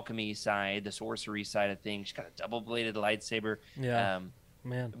the alchemy side, the sorcery side of things. She's got a double-bladed lightsaber. Yeah.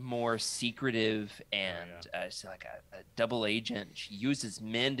 Man. More secretive and she's like a double agent. She uses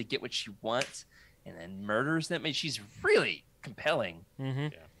men to get what she wants and then murders them. I mean, she's really compelling. Mm-hmm.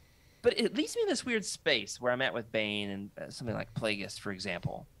 But it leaves me in this weird space where I'm at with Bane and something like Plagueis, for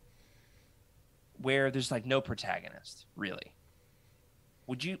example, where there's like no protagonist, really.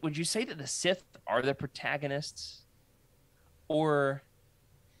 Would you say that the Sith are the protagonists? Or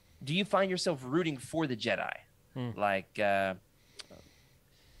do you find yourself rooting for the Jedi? Like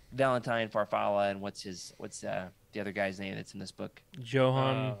Valentine Farfalla and what's the other guy's name that's in this book?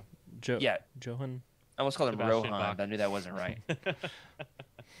 Johan. Johan. I almost called him Sebastian Rohan, Bach. but I knew that wasn't right.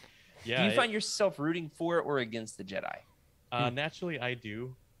 yeah. Do you find yourself rooting for or against the Jedi? Naturally, I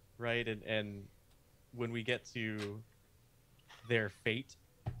do, right? And when we get to their fate,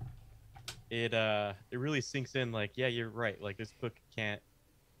 it really sinks in. Like, yeah, you're right. Like this book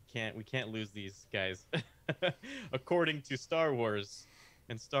we can't lose these guys. According to Star Wars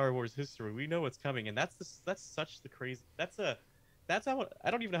and Star Wars history, we know what's coming, and that's such the crazy. That's how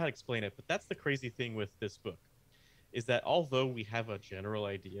I don't even know how to explain it, but that's the crazy thing with this book, is that although we have a general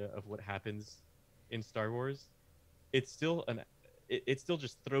idea of what happens in Star Wars, it still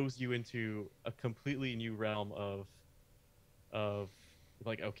just throws you into a completely new realm of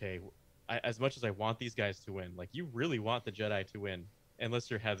like, okay, as much as I want these guys to win, like you really want the Jedi to win, unless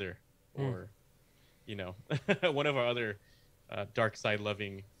you're Heather or one of our other dark side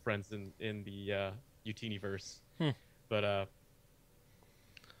loving friends in the Utiniverse. But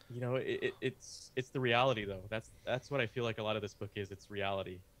it's the reality though. That's what I feel like a lot of this book is. It's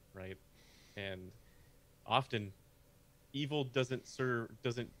reality, right? And often evil doesn't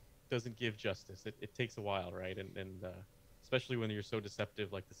give justice. It takes a while, right? And especially when you're so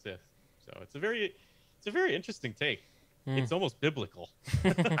deceptive like the Sith. So it's a very interesting take. It's almost biblical.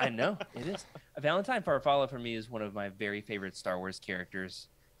 I know it is. Valentine Farfalla for me is one of my very favorite Star Wars characters.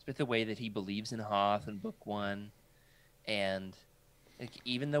 It's with the way that he believes in Hoth in Book 1, and like,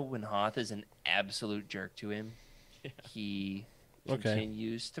 even though when Hoth is an absolute jerk to him, he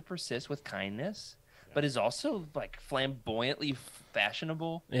continues to persist with kindness, but is also like flamboyantly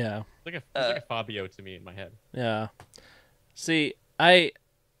fashionable. Yeah, it's like a Fabio to me in my head. Yeah. See,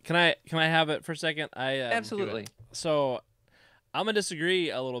 can I have it for a second? Absolutely. So I'm gonna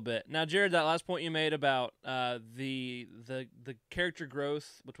disagree a little bit. Now, Jared, that last point you made about the character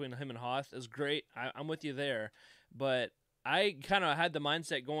growth between him and Hoth is great. I'm with you there, but I kind of had the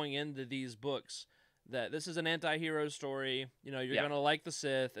mindset going into these books that this is an anti-hero story. You're gonna like the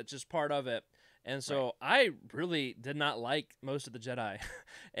Sith. It's just part of it. And so I really did not like most of the Jedi,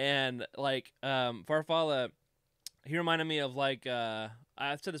 and like Farfalla, he reminded me of like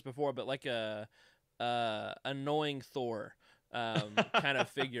I've said this before, but like a annoying Thor kind of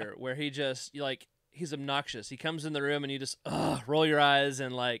figure where he just he's obnoxious. He comes in the room and you just roll your eyes,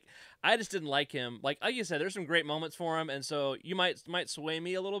 and like I just didn't like him. Like you said, there's some great moments for him, and so you might sway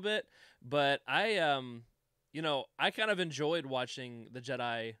me a little bit, but I I kind of enjoyed watching the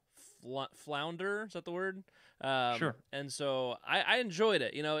Jedi flounder. Is that the word? Sure. And so I enjoyed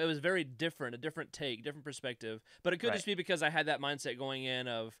it. It was very different, a different take, different perspective. But it could just be because I had that mindset going in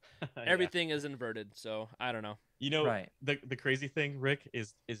of everything is inverted. So I don't know. The crazy thing, Rick,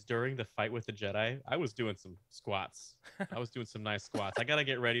 is during the fight with the Jedi, I was doing some squats. I was doing some nice squats. I gotta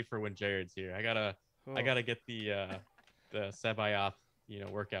get ready for when Jared's here. I gotta get the Sabayoth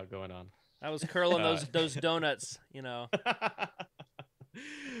workout going on. I was curling those donuts.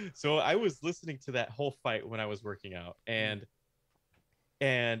 So I was listening to that whole fight when I was working out, and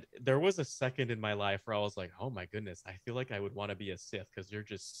there was a second in my life where I was like, oh my goodness, I feel like I would want to be a Sith because you're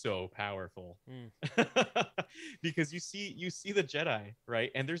just so powerful. Because you see the Jedi,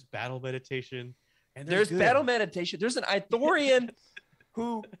 right? And there's battle meditation, and there's battle meditation. There's an Ithorian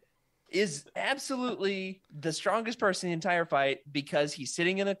who is absolutely the strongest person in the entire fight because he's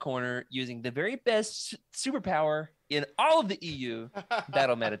sitting in a corner using the very best superpower in all of the EU,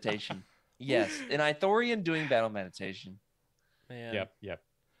 battle meditation. Yes, an Ithorian doing battle meditation. Man. Yep.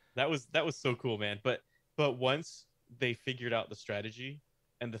 That was so cool, man. But once they figured out the strategy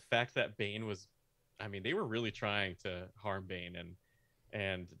and the fact that Bane was, I mean, they were really trying to harm Bane,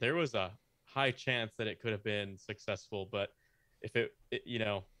 and there was a high chance that it could have been successful. But if it you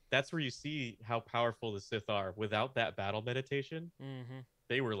know, that's where you see how powerful the Sith are. Without that battle meditation,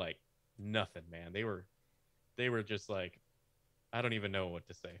 they were like nothing, man. They were just like, I don't even know what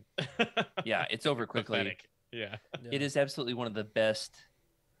to say. Yeah, it's over quickly. Pathetic. Yeah. It is absolutely one of the best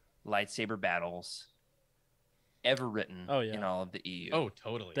lightsaber battles ever written in all of the EU. Oh,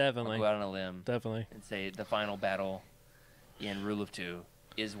 totally. Definitely. I'll go out on a limb Definitely. and say the final battle in Rule of Two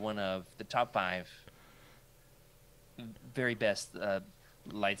is one of the top 5 very best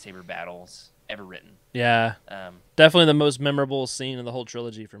lightsaber battles ever written. Yeah. Definitely the most memorable scene in the whole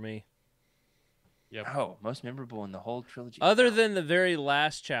trilogy for me. Yep. Oh, most memorable in the whole trilogy. Other than the very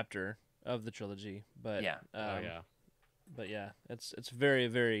last chapter of the trilogy, but yeah. But yeah, it's very,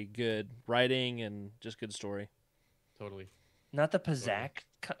 very good writing and just good story. Totally. Not the Pazak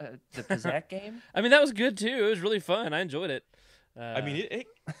game? I mean, that was good too. It was really fun. I enjoyed it. I mean, it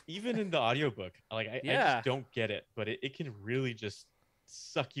even in the audiobook, like I just don't get it, but it can really just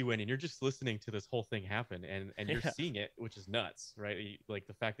suck you in, and you're just listening to this whole thing happen, and you're seeing it, which is nuts, right? Like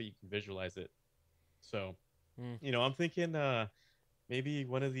the fact that you can visualize it. So, you know, I'm thinking maybe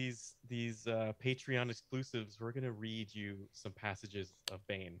one of these Patreon exclusives, we're gonna read you some passages of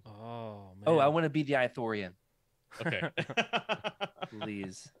Bane. Oh man. Oh, I want to be the Ithorian. Okay.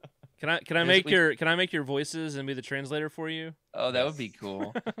 Please. Can I make your voices and be the translator for you? Oh, that would be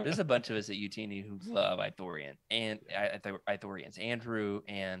cool. There's a bunch of us at UTN who love Ithorian and Ithorians. Andrew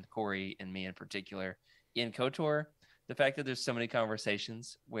and Corey and me in particular. In KOTOR, the fact that there's so many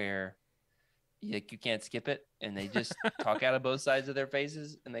conversations where you can't skip it, and they just talk out of both sides of their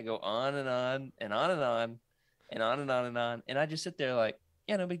faces, and they go on and on and on and on and on and on and on, and I just sit there like,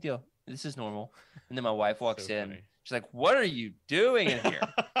 yeah, no big deal. This is normal. And then my wife walks in. Funny. She's like, "What are you doing in here?"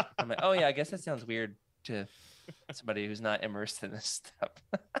 I'm like, "Oh yeah, I guess that sounds weird to somebody who's not immersed in this stuff."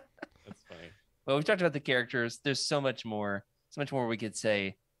 That's funny. Well, we've talked about the characters. There's so much more we could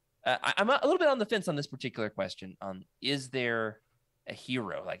say. I'm a little bit on the fence on this particular question. Is there a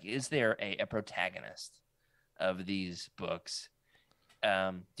hero? Like, is there a protagonist of these books?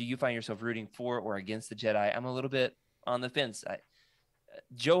 Do you find yourself rooting for or against the Jedi? I'm a little bit on the fence.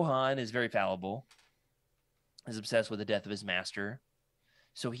 Johan is very fallible. Is obsessed with the death of his master,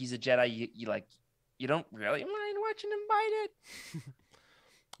 so he's a Jedi. You don't really mind watching him bite it.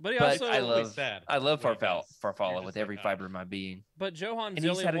 But I love Farfalla with every fiber of my being. But Johan's and the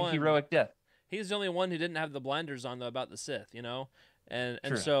he's only had one. A heroic death. He's the only one who didn't have the blinders on though about the Sith, you know, and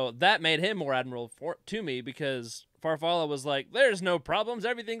True. so that made him more admirable to me because Farfalla was like, "There's no problems,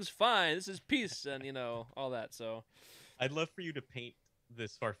 everything's fine, this is peace," and you know all that. So, I'd love for you to paint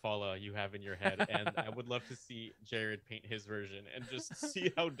this Farfalla you have in your head, and I would love to see Jared paint his version and just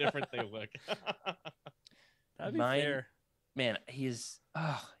see how different they look. That'd be fair. Man,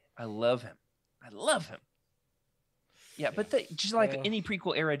 I love him. Yeah, but just like any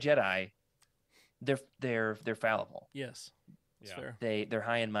prequel era Jedi, they're fallible. Yes, that's fair. They're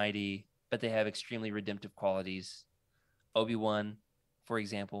high and mighty, but they have extremely redemptive qualities. Obi-Wan, for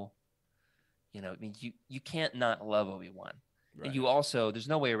example, you know, I mean, you can't not love Obi-Wan. Right. And you also, there's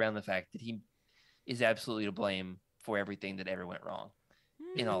no way around the fact that he is absolutely to blame for everything that ever went wrong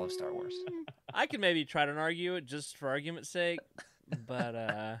in all of Star Wars. I could maybe try to argue it just for argument's sake,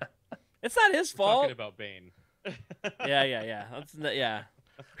 but it's not his fault. Talking about Bane. Yeah.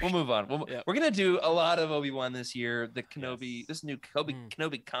 We'll move on. We're gonna do a lot of Obi-Wan this year. The Kenobi, this new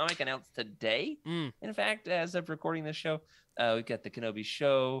Kenobi comic announced today. In fact, as of recording this show, we've got the Kenobi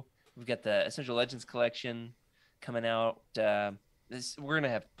show. We've got the Essential Legends collection coming out. We're gonna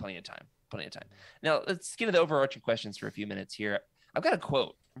have plenty of time. Now let's get into the overarching questions for a few minutes here. I've got a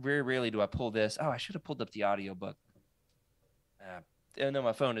quote. Very rarely do I pull this. Oh, I should have pulled up the audiobook. No,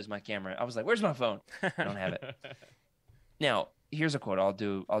 my phone is my camera. I was like, "Where's my phone?" I don't have it. Now, here's a quote.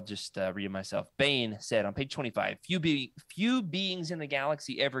 I'll just read it myself. Bane said on page 25, "Few beings in the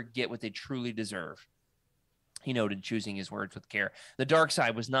galaxy ever get what they truly deserve." He noted, choosing his words with care. The dark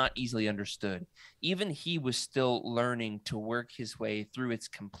side was not easily understood. Even he was still learning to work his way through its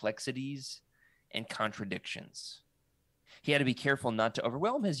complexities and contradictions. He had to be careful not to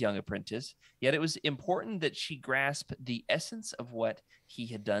overwhelm his young apprentice, yet it was important that she grasp the essence of what he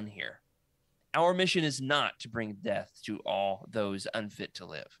had done here. Our mission is not to bring death to all those unfit to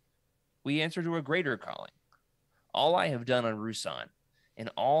live. we answer to a greater calling. All I have done on Rusan, and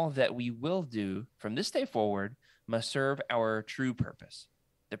all that we will do from this day forward, must serve our true purpose,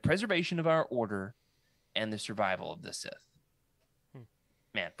 the preservation of our order and the survival of the Sith.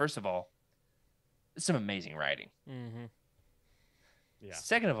 Man, first of all, it's some amazing writing. Mm-hmm. Yeah.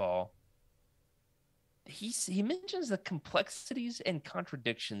 Second of all, he mentions the complexities and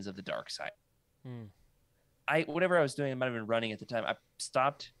contradictions of the dark side. Whatever I was doing, I might have been running at the time. I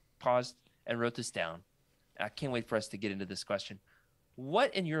stopped, paused, and wrote this down. I can't wait for us to get into this question.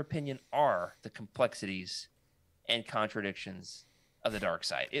 What, in your opinion, are the complexities and contradictions of the dark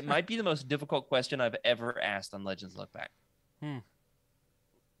side? It might be the most difficult question I've ever asked on Legends Lookback.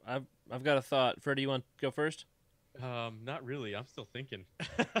 I've got a thought. Freddie, you want to go first? Not really. I'm still thinking.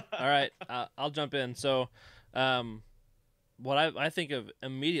 All right, I'll jump in. So, what I think of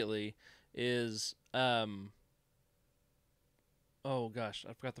immediately is, oh gosh,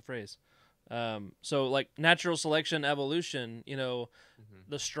 I forgot the phrase. So like natural selection, evolution,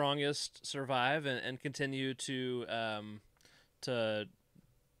 the strongest survive and continue to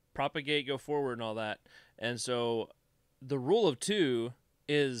propagate, go forward, and all that. And so, the rule of two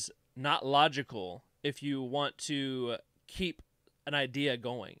is not logical if you want to keep an idea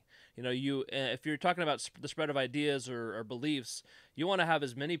going. If you're talking about the spread of ideas or beliefs, you want to have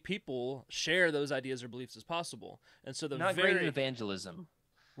as many people share those ideas or beliefs as possible. And so not great at evangelism,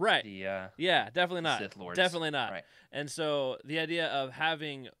 right? Yeah, definitely not. Sith Lords. Definitely not. Right. And so the idea of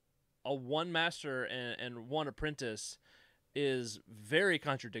having a one master and one apprentice is very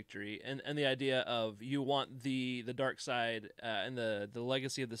contradictory, and the idea of you want the dark side and the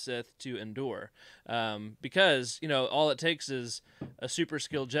legacy of the Sith to endure, because all it takes is a super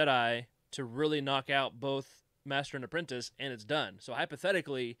skilled Jedi to really knock out both master and apprentice, and it's done. So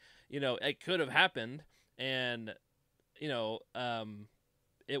hypothetically, it could have happened, and it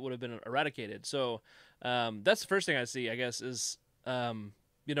would have been eradicated. So that's the first thing I see, I guess, is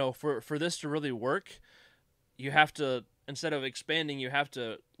for this to really work, you have to, instead of expanding, you have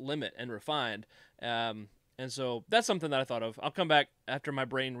to limit and refine. And so that's something that I thought of. I'll come back after my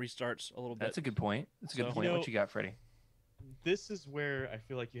brain restarts a little bit. That's a good point. What you got, Freddie? This is where I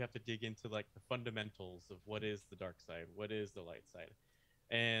feel like you have to dig into like the fundamentals of what is the dark side, what is the light side.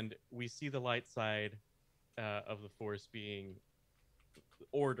 And we see the light side of the Force being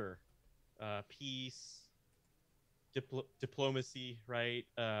order, peace, diplomacy, right?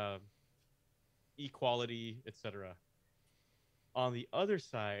 Equality, etc. On the other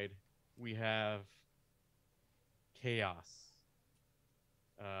side, we have chaos,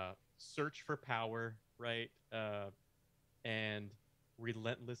 search for power, right? And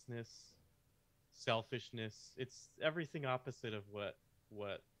relentlessness, selfishness. It's everything opposite of what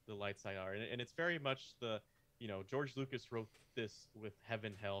the light side are, and it's very much George Lucas wrote this with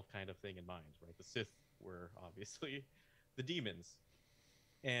heaven hell kind of thing in mind, right? The Sith were obviously the demons,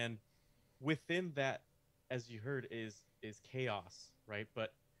 and within that, as you heard, is chaos, right?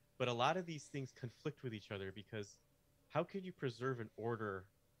 But a lot of these things conflict with each other, because how can you preserve an order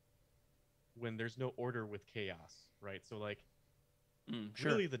when there's no order with chaos, right? So like,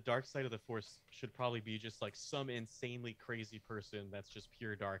 sure. Really the dark side of the Force should probably be just like some insanely crazy person that's just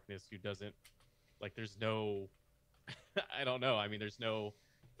pure darkness, who doesn't, like, there's no I don't know, I mean, there's no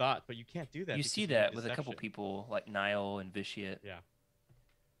thought, but you can't do that. You see need that with a deception. couple people like Nile and Vitiate. Yeah.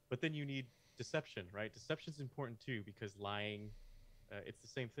 But then you need deception, right? Deception's important too, because lying, it's the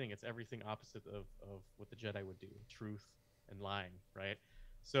same thing. It's everything opposite of what the Jedi would do, truth and lying, right?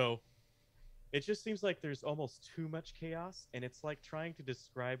 So it just seems like there's almost too much chaos, and it's like trying to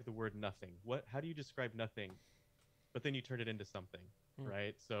describe the word nothing. How do you describe nothing, but then you turn it into something,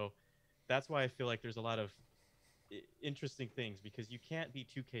 right? So that's why I feel like there's a lot of interesting things, because you can't be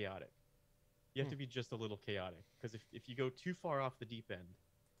too chaotic. You have to be just a little chaotic, because if you go too far off the deep end,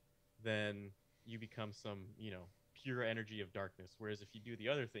 then you become some, pure energy of darkness. Whereas if you do the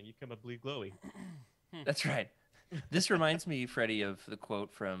other thing, you become a bleed glowy. That's right. This reminds me, Freddie, of the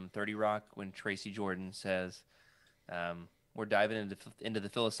quote from 30 Rock when Tracy Jordan says, we're diving into the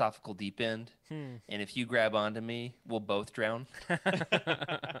philosophical deep end, and if you grab onto me, we'll both drown.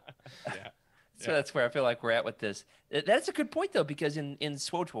 So that's where I feel like we're at with this. That's a good point, though, because in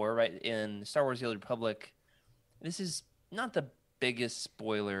SWTOR, right, in Star Wars: The Old Republic, this is not the biggest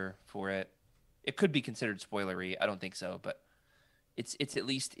spoiler for it. It could be considered spoilery. I don't think so, but it's at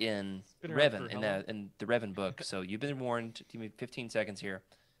least in Revan, in the Revan book. So you've been warned. Give me 15 seconds here.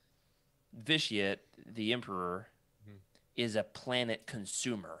 Vitiate, the Emperor, is a planet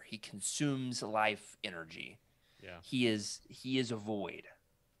consumer. He consumes life energy. Yeah. He is a void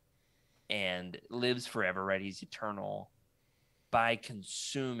and lives forever, right? He's eternal by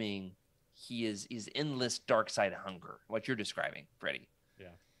consuming he is endless dark side hunger, what you're describing, Freddy. Yeah.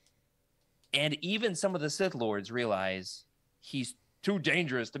 And even some of the Sith Lords realize he's too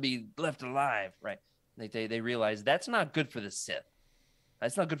dangerous to be left alive, right? They realize that's not good for the Sith.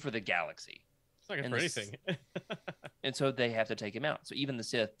 That's not good for the galaxy. It's not good And for the anything. And so they have to take him out. So even the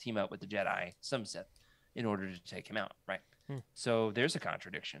Sith team up with the Jedi, some Sith, in order to take him out, right? So there's a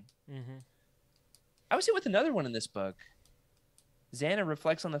contradiction. Mm-hmm. I would say with another one in this book, Xana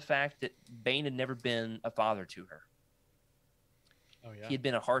reflects on the fact that Bane had never been a father to her. Oh yeah. He had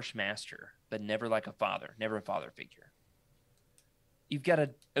been a harsh master, but never like a father, never a father figure. You've got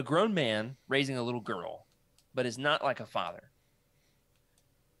a grown man raising a little girl, but is not like a father.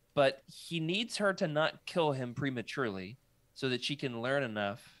 But he needs her to not kill him prematurely so that she can learn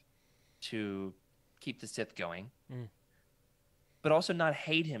enough to keep the Sith going, but also not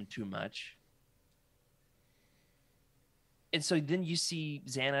hate him too much. And so then you see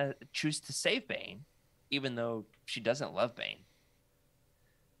Xana choose to save Bane, even though she doesn't love Bane.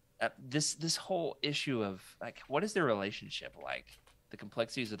 This whole issue of like, what is their relationship like? The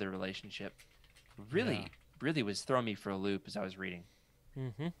complexities of their relationship really was throwing me for a loop as I was reading.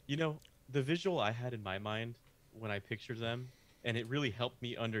 Mm-hmm. You know, the visual I had in my mind when I pictured them, and it really helped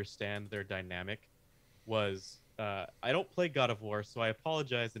me understand their dynamic, was I don't play God of War, so I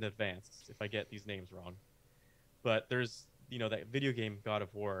apologize in advance if I get these names wrong. But there's, you know, that video game God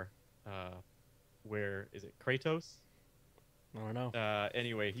of War, where is it Kratos? I don't know.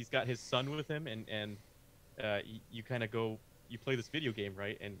 Anyway, he's got his son with him, and you kind of go, you play this video game,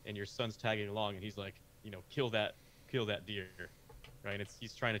 right? And your son's tagging along, and he's like, you know, kill that deer, right?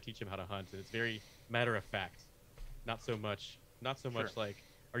 He's trying to teach him how to hunt, and it's very matter of fact, not so much like,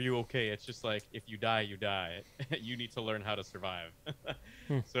 are you okay? It's just like, if you die, you die. You need to learn how to survive.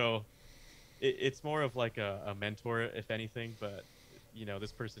 So it's more of like a mentor, if anything, but you know,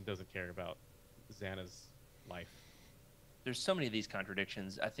 this person doesn't care about Xana's life. There's so many of these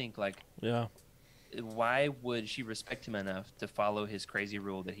contradictions. I think, like, Yeah. why would she respect him enough to follow his crazy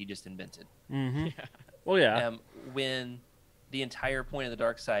rule that he just invented? Mm-hmm. Well, yeah. When the entire point of the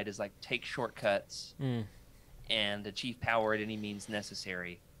dark side is like, take shortcuts and achieve power at any means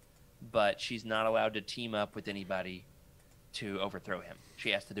necessary, but she's not allowed to team up with anybody to overthrow him. She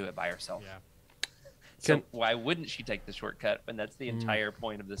has to do it by herself. Yeah. So why wouldn't she take the shortcut when that's the entire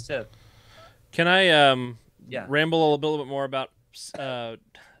point of the Sith? Can I Yeah. ramble a little bit more about the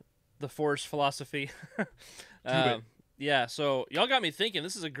Force philosophy? Yeah, so y'all got me thinking.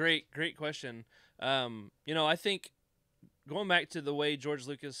 This is a great question. You know, I think going back to the way George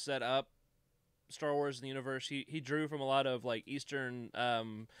Lucas set up Star Wars in the universe, he drew from a lot of like Eastern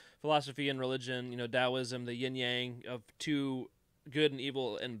philosophy and religion, you know, Taoism, the yin yang of two good and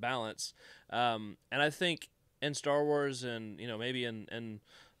evil in balance. And I think in Star Wars and, you know, maybe in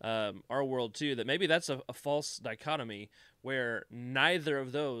our world too, that maybe that's a false dichotomy where neither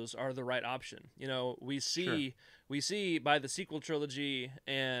of those are the right option. You know, we see by the sequel trilogy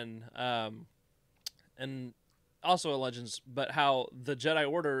and also in Legends, but how the Jedi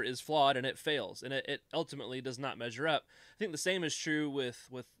Order is flawed and it fails, and it ultimately does not measure up. I think the same is true with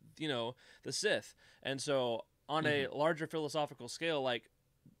you know, the Sith. And so on a larger philosophical scale, like,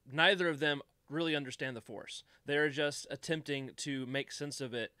 neither of them really understand the Force. They're just attempting to make sense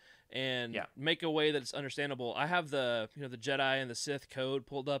of it and make a way that it's understandable. I have the Jedi and the Sith code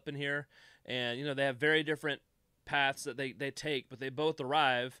pulled up in here, and you know, they have very different paths that they take, but they both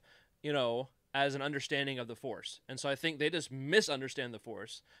arrive, you know, as an understanding of the Force. And so I think they just misunderstand the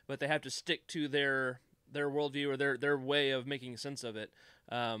Force, but they have to stick to their worldview or their way of making sense of it.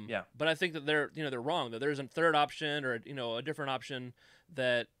 But I think that they're wrong, that there's a third option or, you know, a different option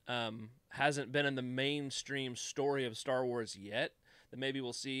that hasn't been in the mainstream story of Star Wars yet, that maybe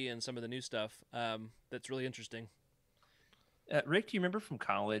we'll see in some of the new stuff. That's really interesting. Rick, do you remember from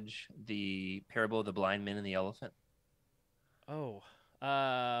college the parable of the blind men and the elephant? Oh,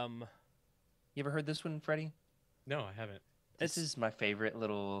 you ever heard this one, Freddie? No, I haven't. This is my favorite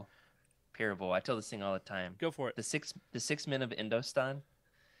little parable. I tell this thing all the time. Go for it. The Six Men of Indostan.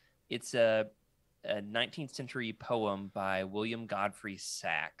 It's a 19th century poem by William Godfrey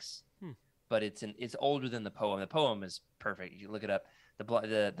Sachs, but it's older than the poem. The poem is perfect. You look it up.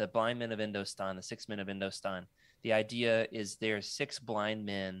 The blind men of Indostan, the Six Men of Indostan. The idea is there's six blind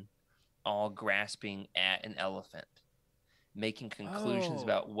men all grasping at an elephant, making conclusions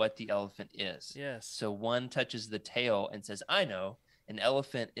about what the elephant is. Yes. So one touches the tail and says, I know, an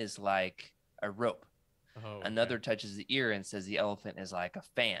elephant is like a rope. Another touches the ear and says the elephant is like a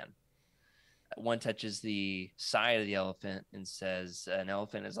fan. One touches the side of the elephant and says an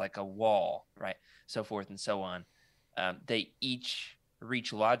elephant is like a wall, right? So forth and so on. They each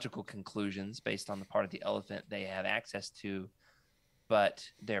reach logical conclusions based on the part of the elephant they have access to, but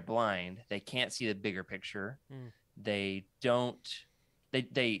they're blind. They can't see the bigger picture. They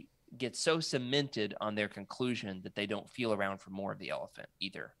get so cemented on their conclusion that they don't feel around for more of the elephant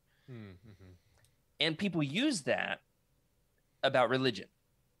either. And people use that about religion.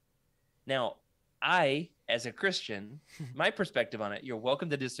 Now, I, as a Christian, my perspective on it, you're welcome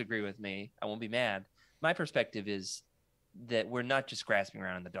to disagree with me. I won't be mad. My perspective is that we're not just grasping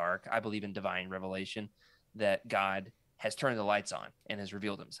around in the dark. I believe in divine revelation, that God has turned the lights on and has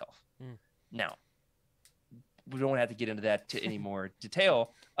revealed himself. Now, we don't have to get into that to any more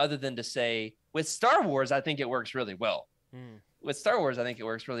detail other than to say, with Star Wars, I think it works really well. With Star Wars, I think it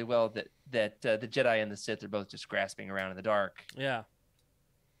works really well that the Jedi and the Sith are both just grasping around in the dark. Yeah.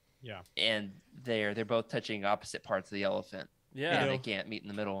 And they're both touching opposite parts of the elephant. Yeah. And they can't meet in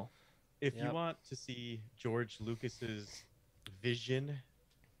the middle. If you want to see George Lucas's vision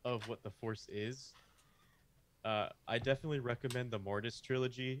of what the Force is, I definitely recommend the Mortis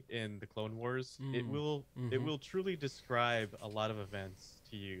trilogy in the Clone Wars. It will truly describe a lot of events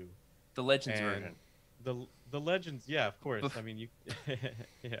to you. The Legends version. The Legends, yeah, of course. I mean, you,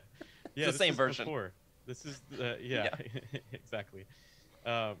 yeah, it's the same version. This is exactly.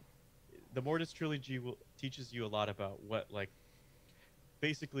 The Mortis trilogy teaches you a lot about what, like,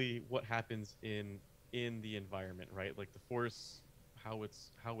 basically what happens in the environment, right? Like the Force, how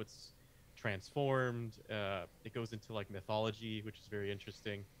it's transformed. It goes into like mythology, which is very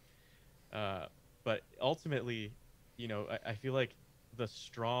interesting. But ultimately, you know, I feel like the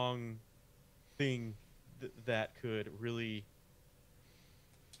strong thing that could really,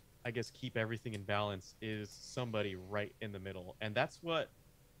 I guess, keep everything in balance is somebody right in the middle, and that's what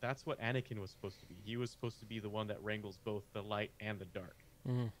Anakin was supposed to be. He was supposed to be the one that wrangles both the light and the dark.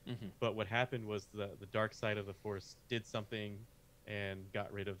 But what happened was the dark side of the Force did something and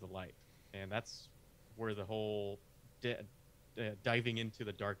got rid of the light, and that's where the whole diving into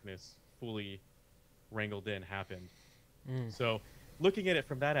the darkness fully wrangled in happened. So looking at it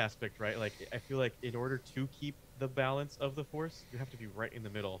from that aspect, right, like I feel like in order to keep the balance of the Force, you have to be right in the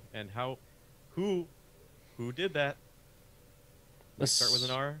middle. And who did that? Let's start with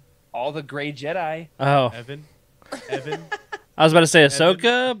an R. All the gray Jedi. Oh, Evan. I was about to say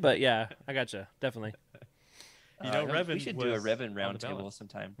Ahsoka, but yeah, I gotcha. Definitely. You know, Revan. We should do a Revan roundtable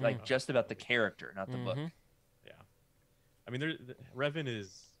sometime, like just about the character, not the book. Yeah, I mean, Revan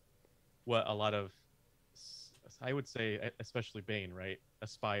is what a lot of, I would say, especially Bane, right,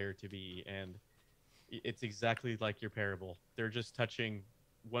 aspire to be, and it's exactly like your parable. They're just touching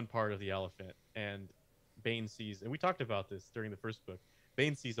one part of the elephant, and Bane sees, and we talked about this during the first book.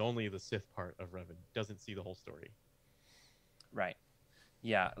 Bane sees only the Sith part of Revan, doesn't see the whole story. Right.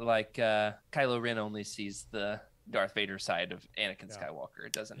 Yeah, like Kylo Ren only sees the Darth Vader side of Anakin Skywalker.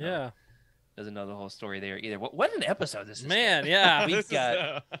 It doesn't know the whole story there either. What an episode this is. Man, yeah. We've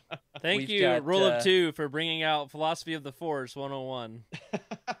got Thank you, Rule of Two, for bringing out Philosophy of the Force 101.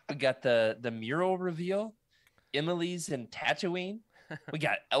 We got the mural reveal, Emily's in Tatooine. We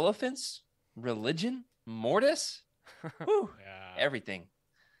got elephants, religion, Mortis. Whew, everything.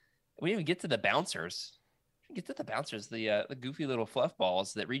 We didn't even get to the bouncers. The goofy little fluff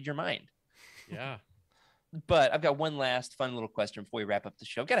balls that read your mind. Yeah. But I've got one last fun little question before we wrap up the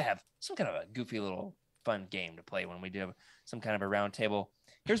show. Got to have some kind of a goofy little fun game to play when we do some kind of a round table.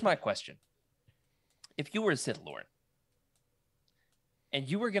 Here's my question. If you were a Sith Lord and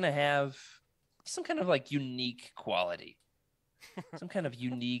you were going to have some kind of like unique quality, some kind of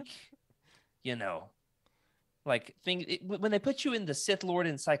unique, you know, like thing, when they put you in the Sith Lord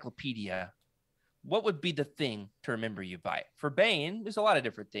encyclopedia, what would be the thing to remember you by? For Bane, there's a lot of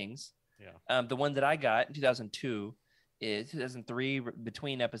different things. Yeah. The one that I got in 2002 is 2003,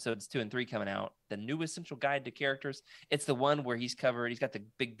 between episodes 2 and 3 coming out, the new essential guide to characters. It's the one where he's got the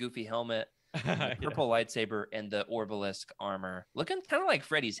big goofy helmet, the purple lightsaber, and the Orbalisk armor, looking kind of like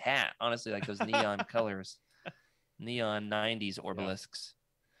Freddy's hat, honestly, like those neon colors, neon 90s Orbalisks.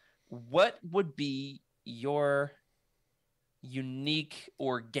 Yeah. What would be your unique,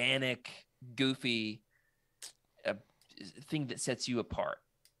 organic, goofy thing that sets you apart?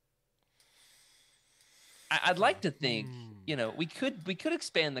 I'd like to think, you know, we could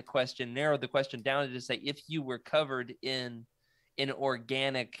expand the question, narrow the question down to just say, if you were covered in an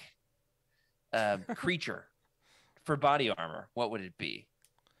organic creature for body armor, what would it be?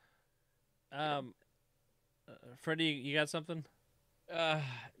 Freddie, you got something?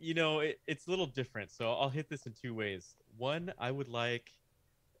 You know, it's a little different, so I'll hit this in two ways. One, I would like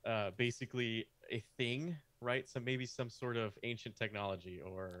basically a thing, right? So maybe some sort of ancient technology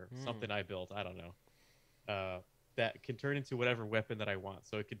or something I built. I don't know. that can turn into whatever weapon that I want.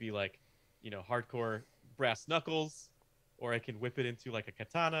 So it could be like, hardcore brass knuckles, or I can whip it into like a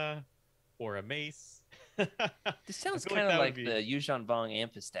katana or a mace. This sounds feel kind of that like would be- the Yuzhan Vong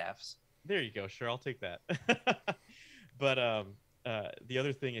amphistaffs. There you go. Sure, I'll take that. But the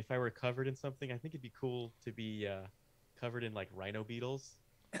other thing, if I were covered in something, I think it'd be cool to be covered in like rhino beetles,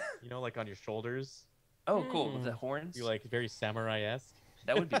 like on your shoulders. Oh, cool. With the horns? Be like very samurai-esque.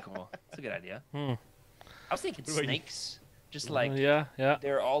 That would be cool. That's a good idea. I was thinking What about you? snakes. Just like yeah.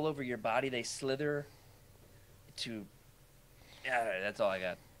 they're all over your body. They slither to... Yeah, that's all I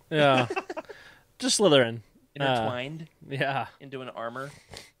got. Yeah. Just Slytherin. Intertwined Yeah. into an armor.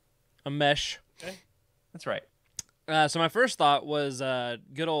 A mesh. That's right. So my first thought was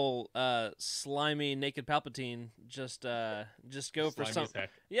good old slimy naked Palpatine. Just go for Slimy some. as heck.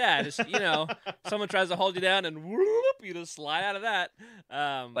 Yeah, just someone tries to hold you down and whoop, you just slide out of that.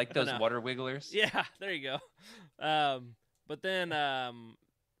 Like but those no. water wigglers. Yeah, there you go. But then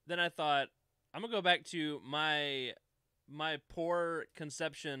I thought I'm gonna go back to my poor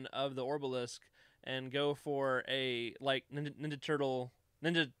conception of the Orbalisk and go for a like Ninja Turtle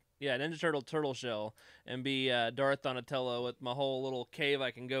turtle shell and be Darth Donatello with my whole little cave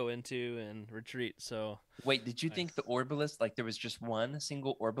I can go into and retreat. So Wait, did you think the Orbalisk, like there was just one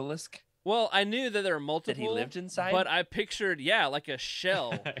single Orbalisk well, I knew that there were multiple that he lived inside? but I pictured like a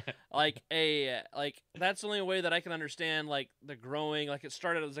shell. like that's the only way that I can understand like the growing. Like it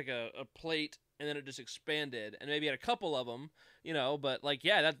started as like a plate and then it just expanded and maybe had a couple of them, but like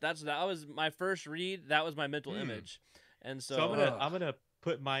that was my first read. That was my mental image. And so I'm gonna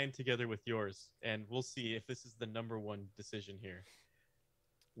put mine together with yours, and we'll see if this is the number one decision here.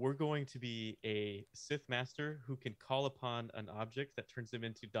 We're going to be a Sith Master who can call upon an object that turns him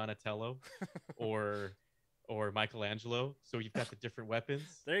into Donatello or Michelangelo. So you've got the different weapons.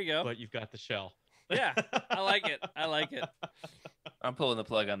 There you go. But you've got the shell. Yeah, I like it. I'm pulling the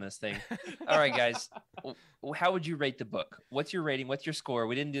plug on this thing. All right, guys. How would you rate the book? What's your rating? What's your score?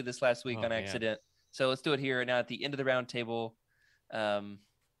 We didn't do this last week on accident. So let's do it here now at the end of the round table.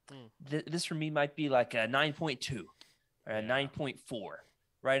 This for me might be like a 9.2 or a 9.4,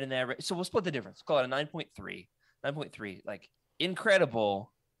 right in there. So we'll split the difference. Call it a 9.3. 9.3, like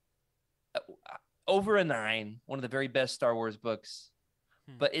incredible, over a 9. One of the very best Star Wars books,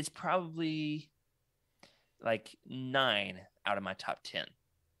 but it's probably like 9 out of my top 10.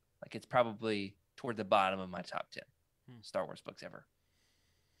 Like it's probably toward the bottom of my top 10 Star Wars books ever.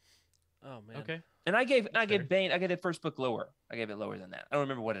 Oh man. Okay. And I gave Bane, I gave the first book lower. I gave it lower than that. I don't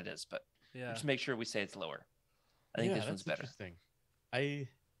remember what it is, but just make sure we say it's lower. I think this one's better. Interesting. I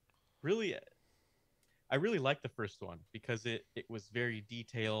really liked the first one because it was very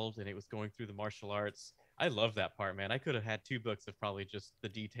detailed and it was going through the martial arts. I love that part, man. I could have had 2 books of probably just the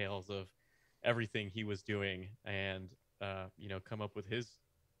details of everything he was doing and come up with his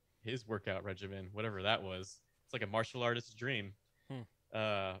workout regimen, whatever that was. It's like a martial artist's dream.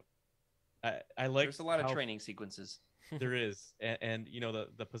 I like. There's a lot of training sequences. There is, and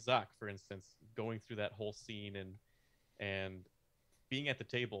the Pazak, for instance, going through that whole scene and being at the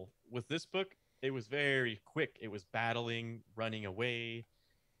table with this book, it was very quick. It was battling, running away,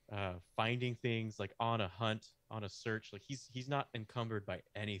 finding things, like on a hunt, on a search. Like he's not encumbered by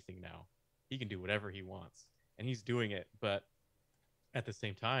anything now. He can do whatever he wants, and he's doing it. But at the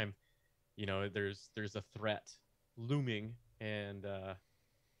same time, there's a threat looming, and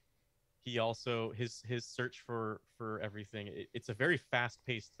he also his search for everything. It's a very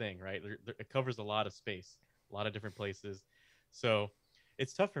fast-paced thing, right? It covers a lot of space, a lot of different places. So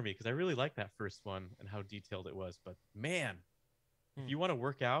it's tough for me because I really like that first one and how detailed it was. But man, if you want to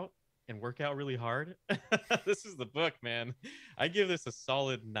work out really hard, this is the book, man. I give this a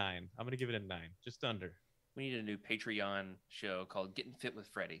solid 9. I'm gonna give it a 9, just under. We need a new Patreon show called Getting Fit with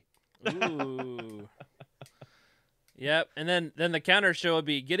Freddie. Ooh. Yep, and then the counter show would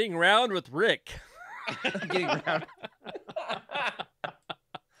be Getting Round with Rick. Getting round.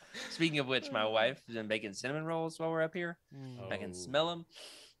 Speaking of which, my wife has been making cinnamon rolls while we're up here. I can smell them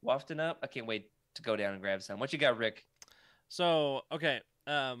wafting up. I can't wait to go down and grab some. What you got, Rick? So, okay,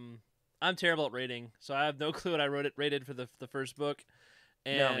 I'm terrible at rating, so I have no clue what I rated for the first book.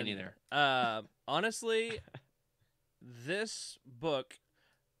 And, no, me neither. Honestly, this book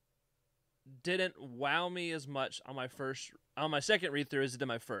didn't wow me as much on my second read through as it did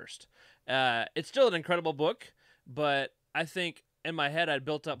my first. It's still an incredible book, but I think in my head I'd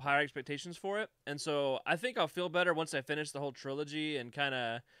built up higher expectations for it, and so I think I'll feel better once I finish the whole trilogy and kind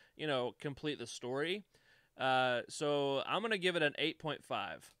of complete the story. So I'm gonna give it an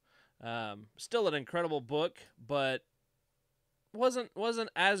 8.5. Still an incredible book, but wasn't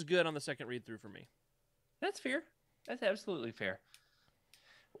as good on the second read through for me. That's fair. That's absolutely fair.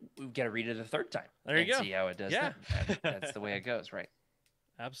 We've got to read it a third time. There you and go. See how it does. Yeah. That's the way it goes, right?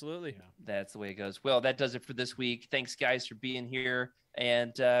 Absolutely. That's the way it goes. Well, that does it for this week. Thanks, guys, for being here.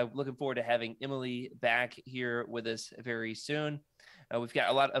 And looking forward to having Emily back here with us very soon. We've got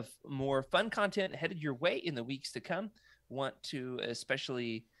a lot of more fun content headed your way in the weeks to come. Want to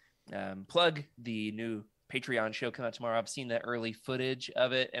especially plug the new Patreon show coming out tomorrow. I've seen the early footage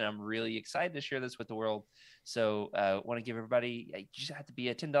of it, and I'm really excited to share this with the world. So want to give everybody, you just have to be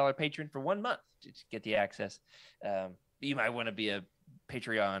a $10 patron for 1 month to get the access. You might want to be a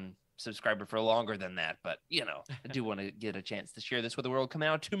Patreon subscriber for longer than that, but I do want to get a chance to share this with the world. Coming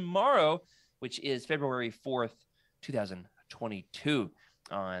out tomorrow, which is February 4th, 2022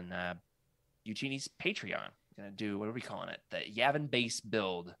 on Eugeni's Patreon. Gonna do, what are we calling it? The Yavin Base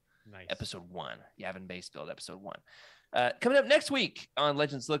Build. Nice. Episode 1. Yavin Base Build episode 1. Coming up next week on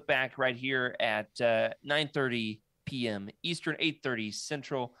Legends Look Back right here at 9:30 p.m. Eastern, 8:30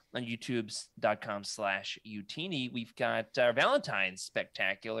 Central on youtubes.com/Utini. We've got our Valentine's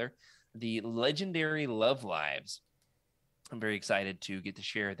Spectacular, the legendary Love Lives. I'm very excited to get to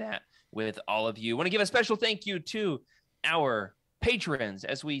share that with all of you. I want to give a special thank you to our patrons.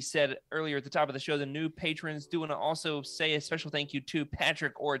 As we said earlier at the top of the show, the new patrons. Do want to also say a special thank you to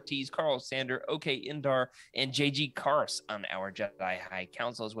Patrick Ortiz, Carl Sander, OK Indar, and JG Kars on our Jedi High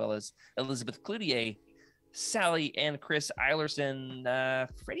Council, as well as Elizabeth Cloutier, Sally and Chris Eilerson,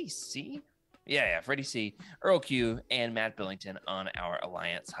 Freddie C. Freddie C, Earl Q, and Matt Billington on our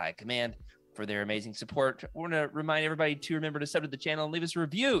Alliance High Command for their amazing support. We want to remind everybody to remember to sub to the channel and leave us a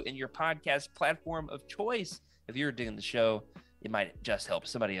review in your podcast platform of choice. If you're digging the show, it might just help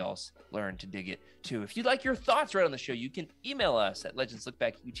somebody else learn to dig it too. If you'd like your thoughts right on the show, you can email us at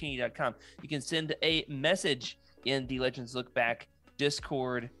legendslookback@utini.com. You can send a message in the Legends Look Back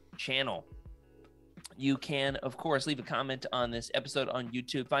Discord channel. You can, of course, leave a comment on this episode on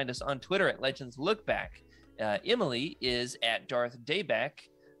YouTube. Find us on Twitter at Legends Look Back. Emily is at Darth Dayback.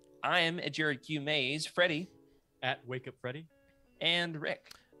 I am at Jared Q. Mays. Freddie at Wake Up Freddy. And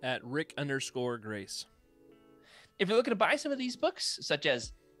Rick at Rick_Grace. If you're looking to buy some of these books, such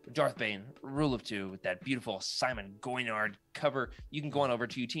as Darth Bane, Rule of Two, with that beautiful Simon Goynard cover, you can go on over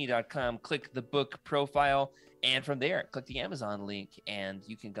to utini.com, click the book profile, and from there, click the Amazon link, and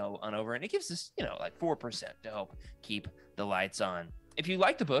you can go on over, and it gives us, like 4% to help keep the lights on. If you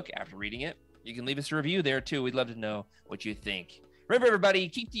like the book after reading it, you can leave us a review there, too. We'd love to know what you think. Remember, everybody,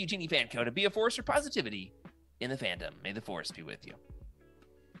 keep the Utini fan code and be a force for positivity in the fandom. May the force be with you.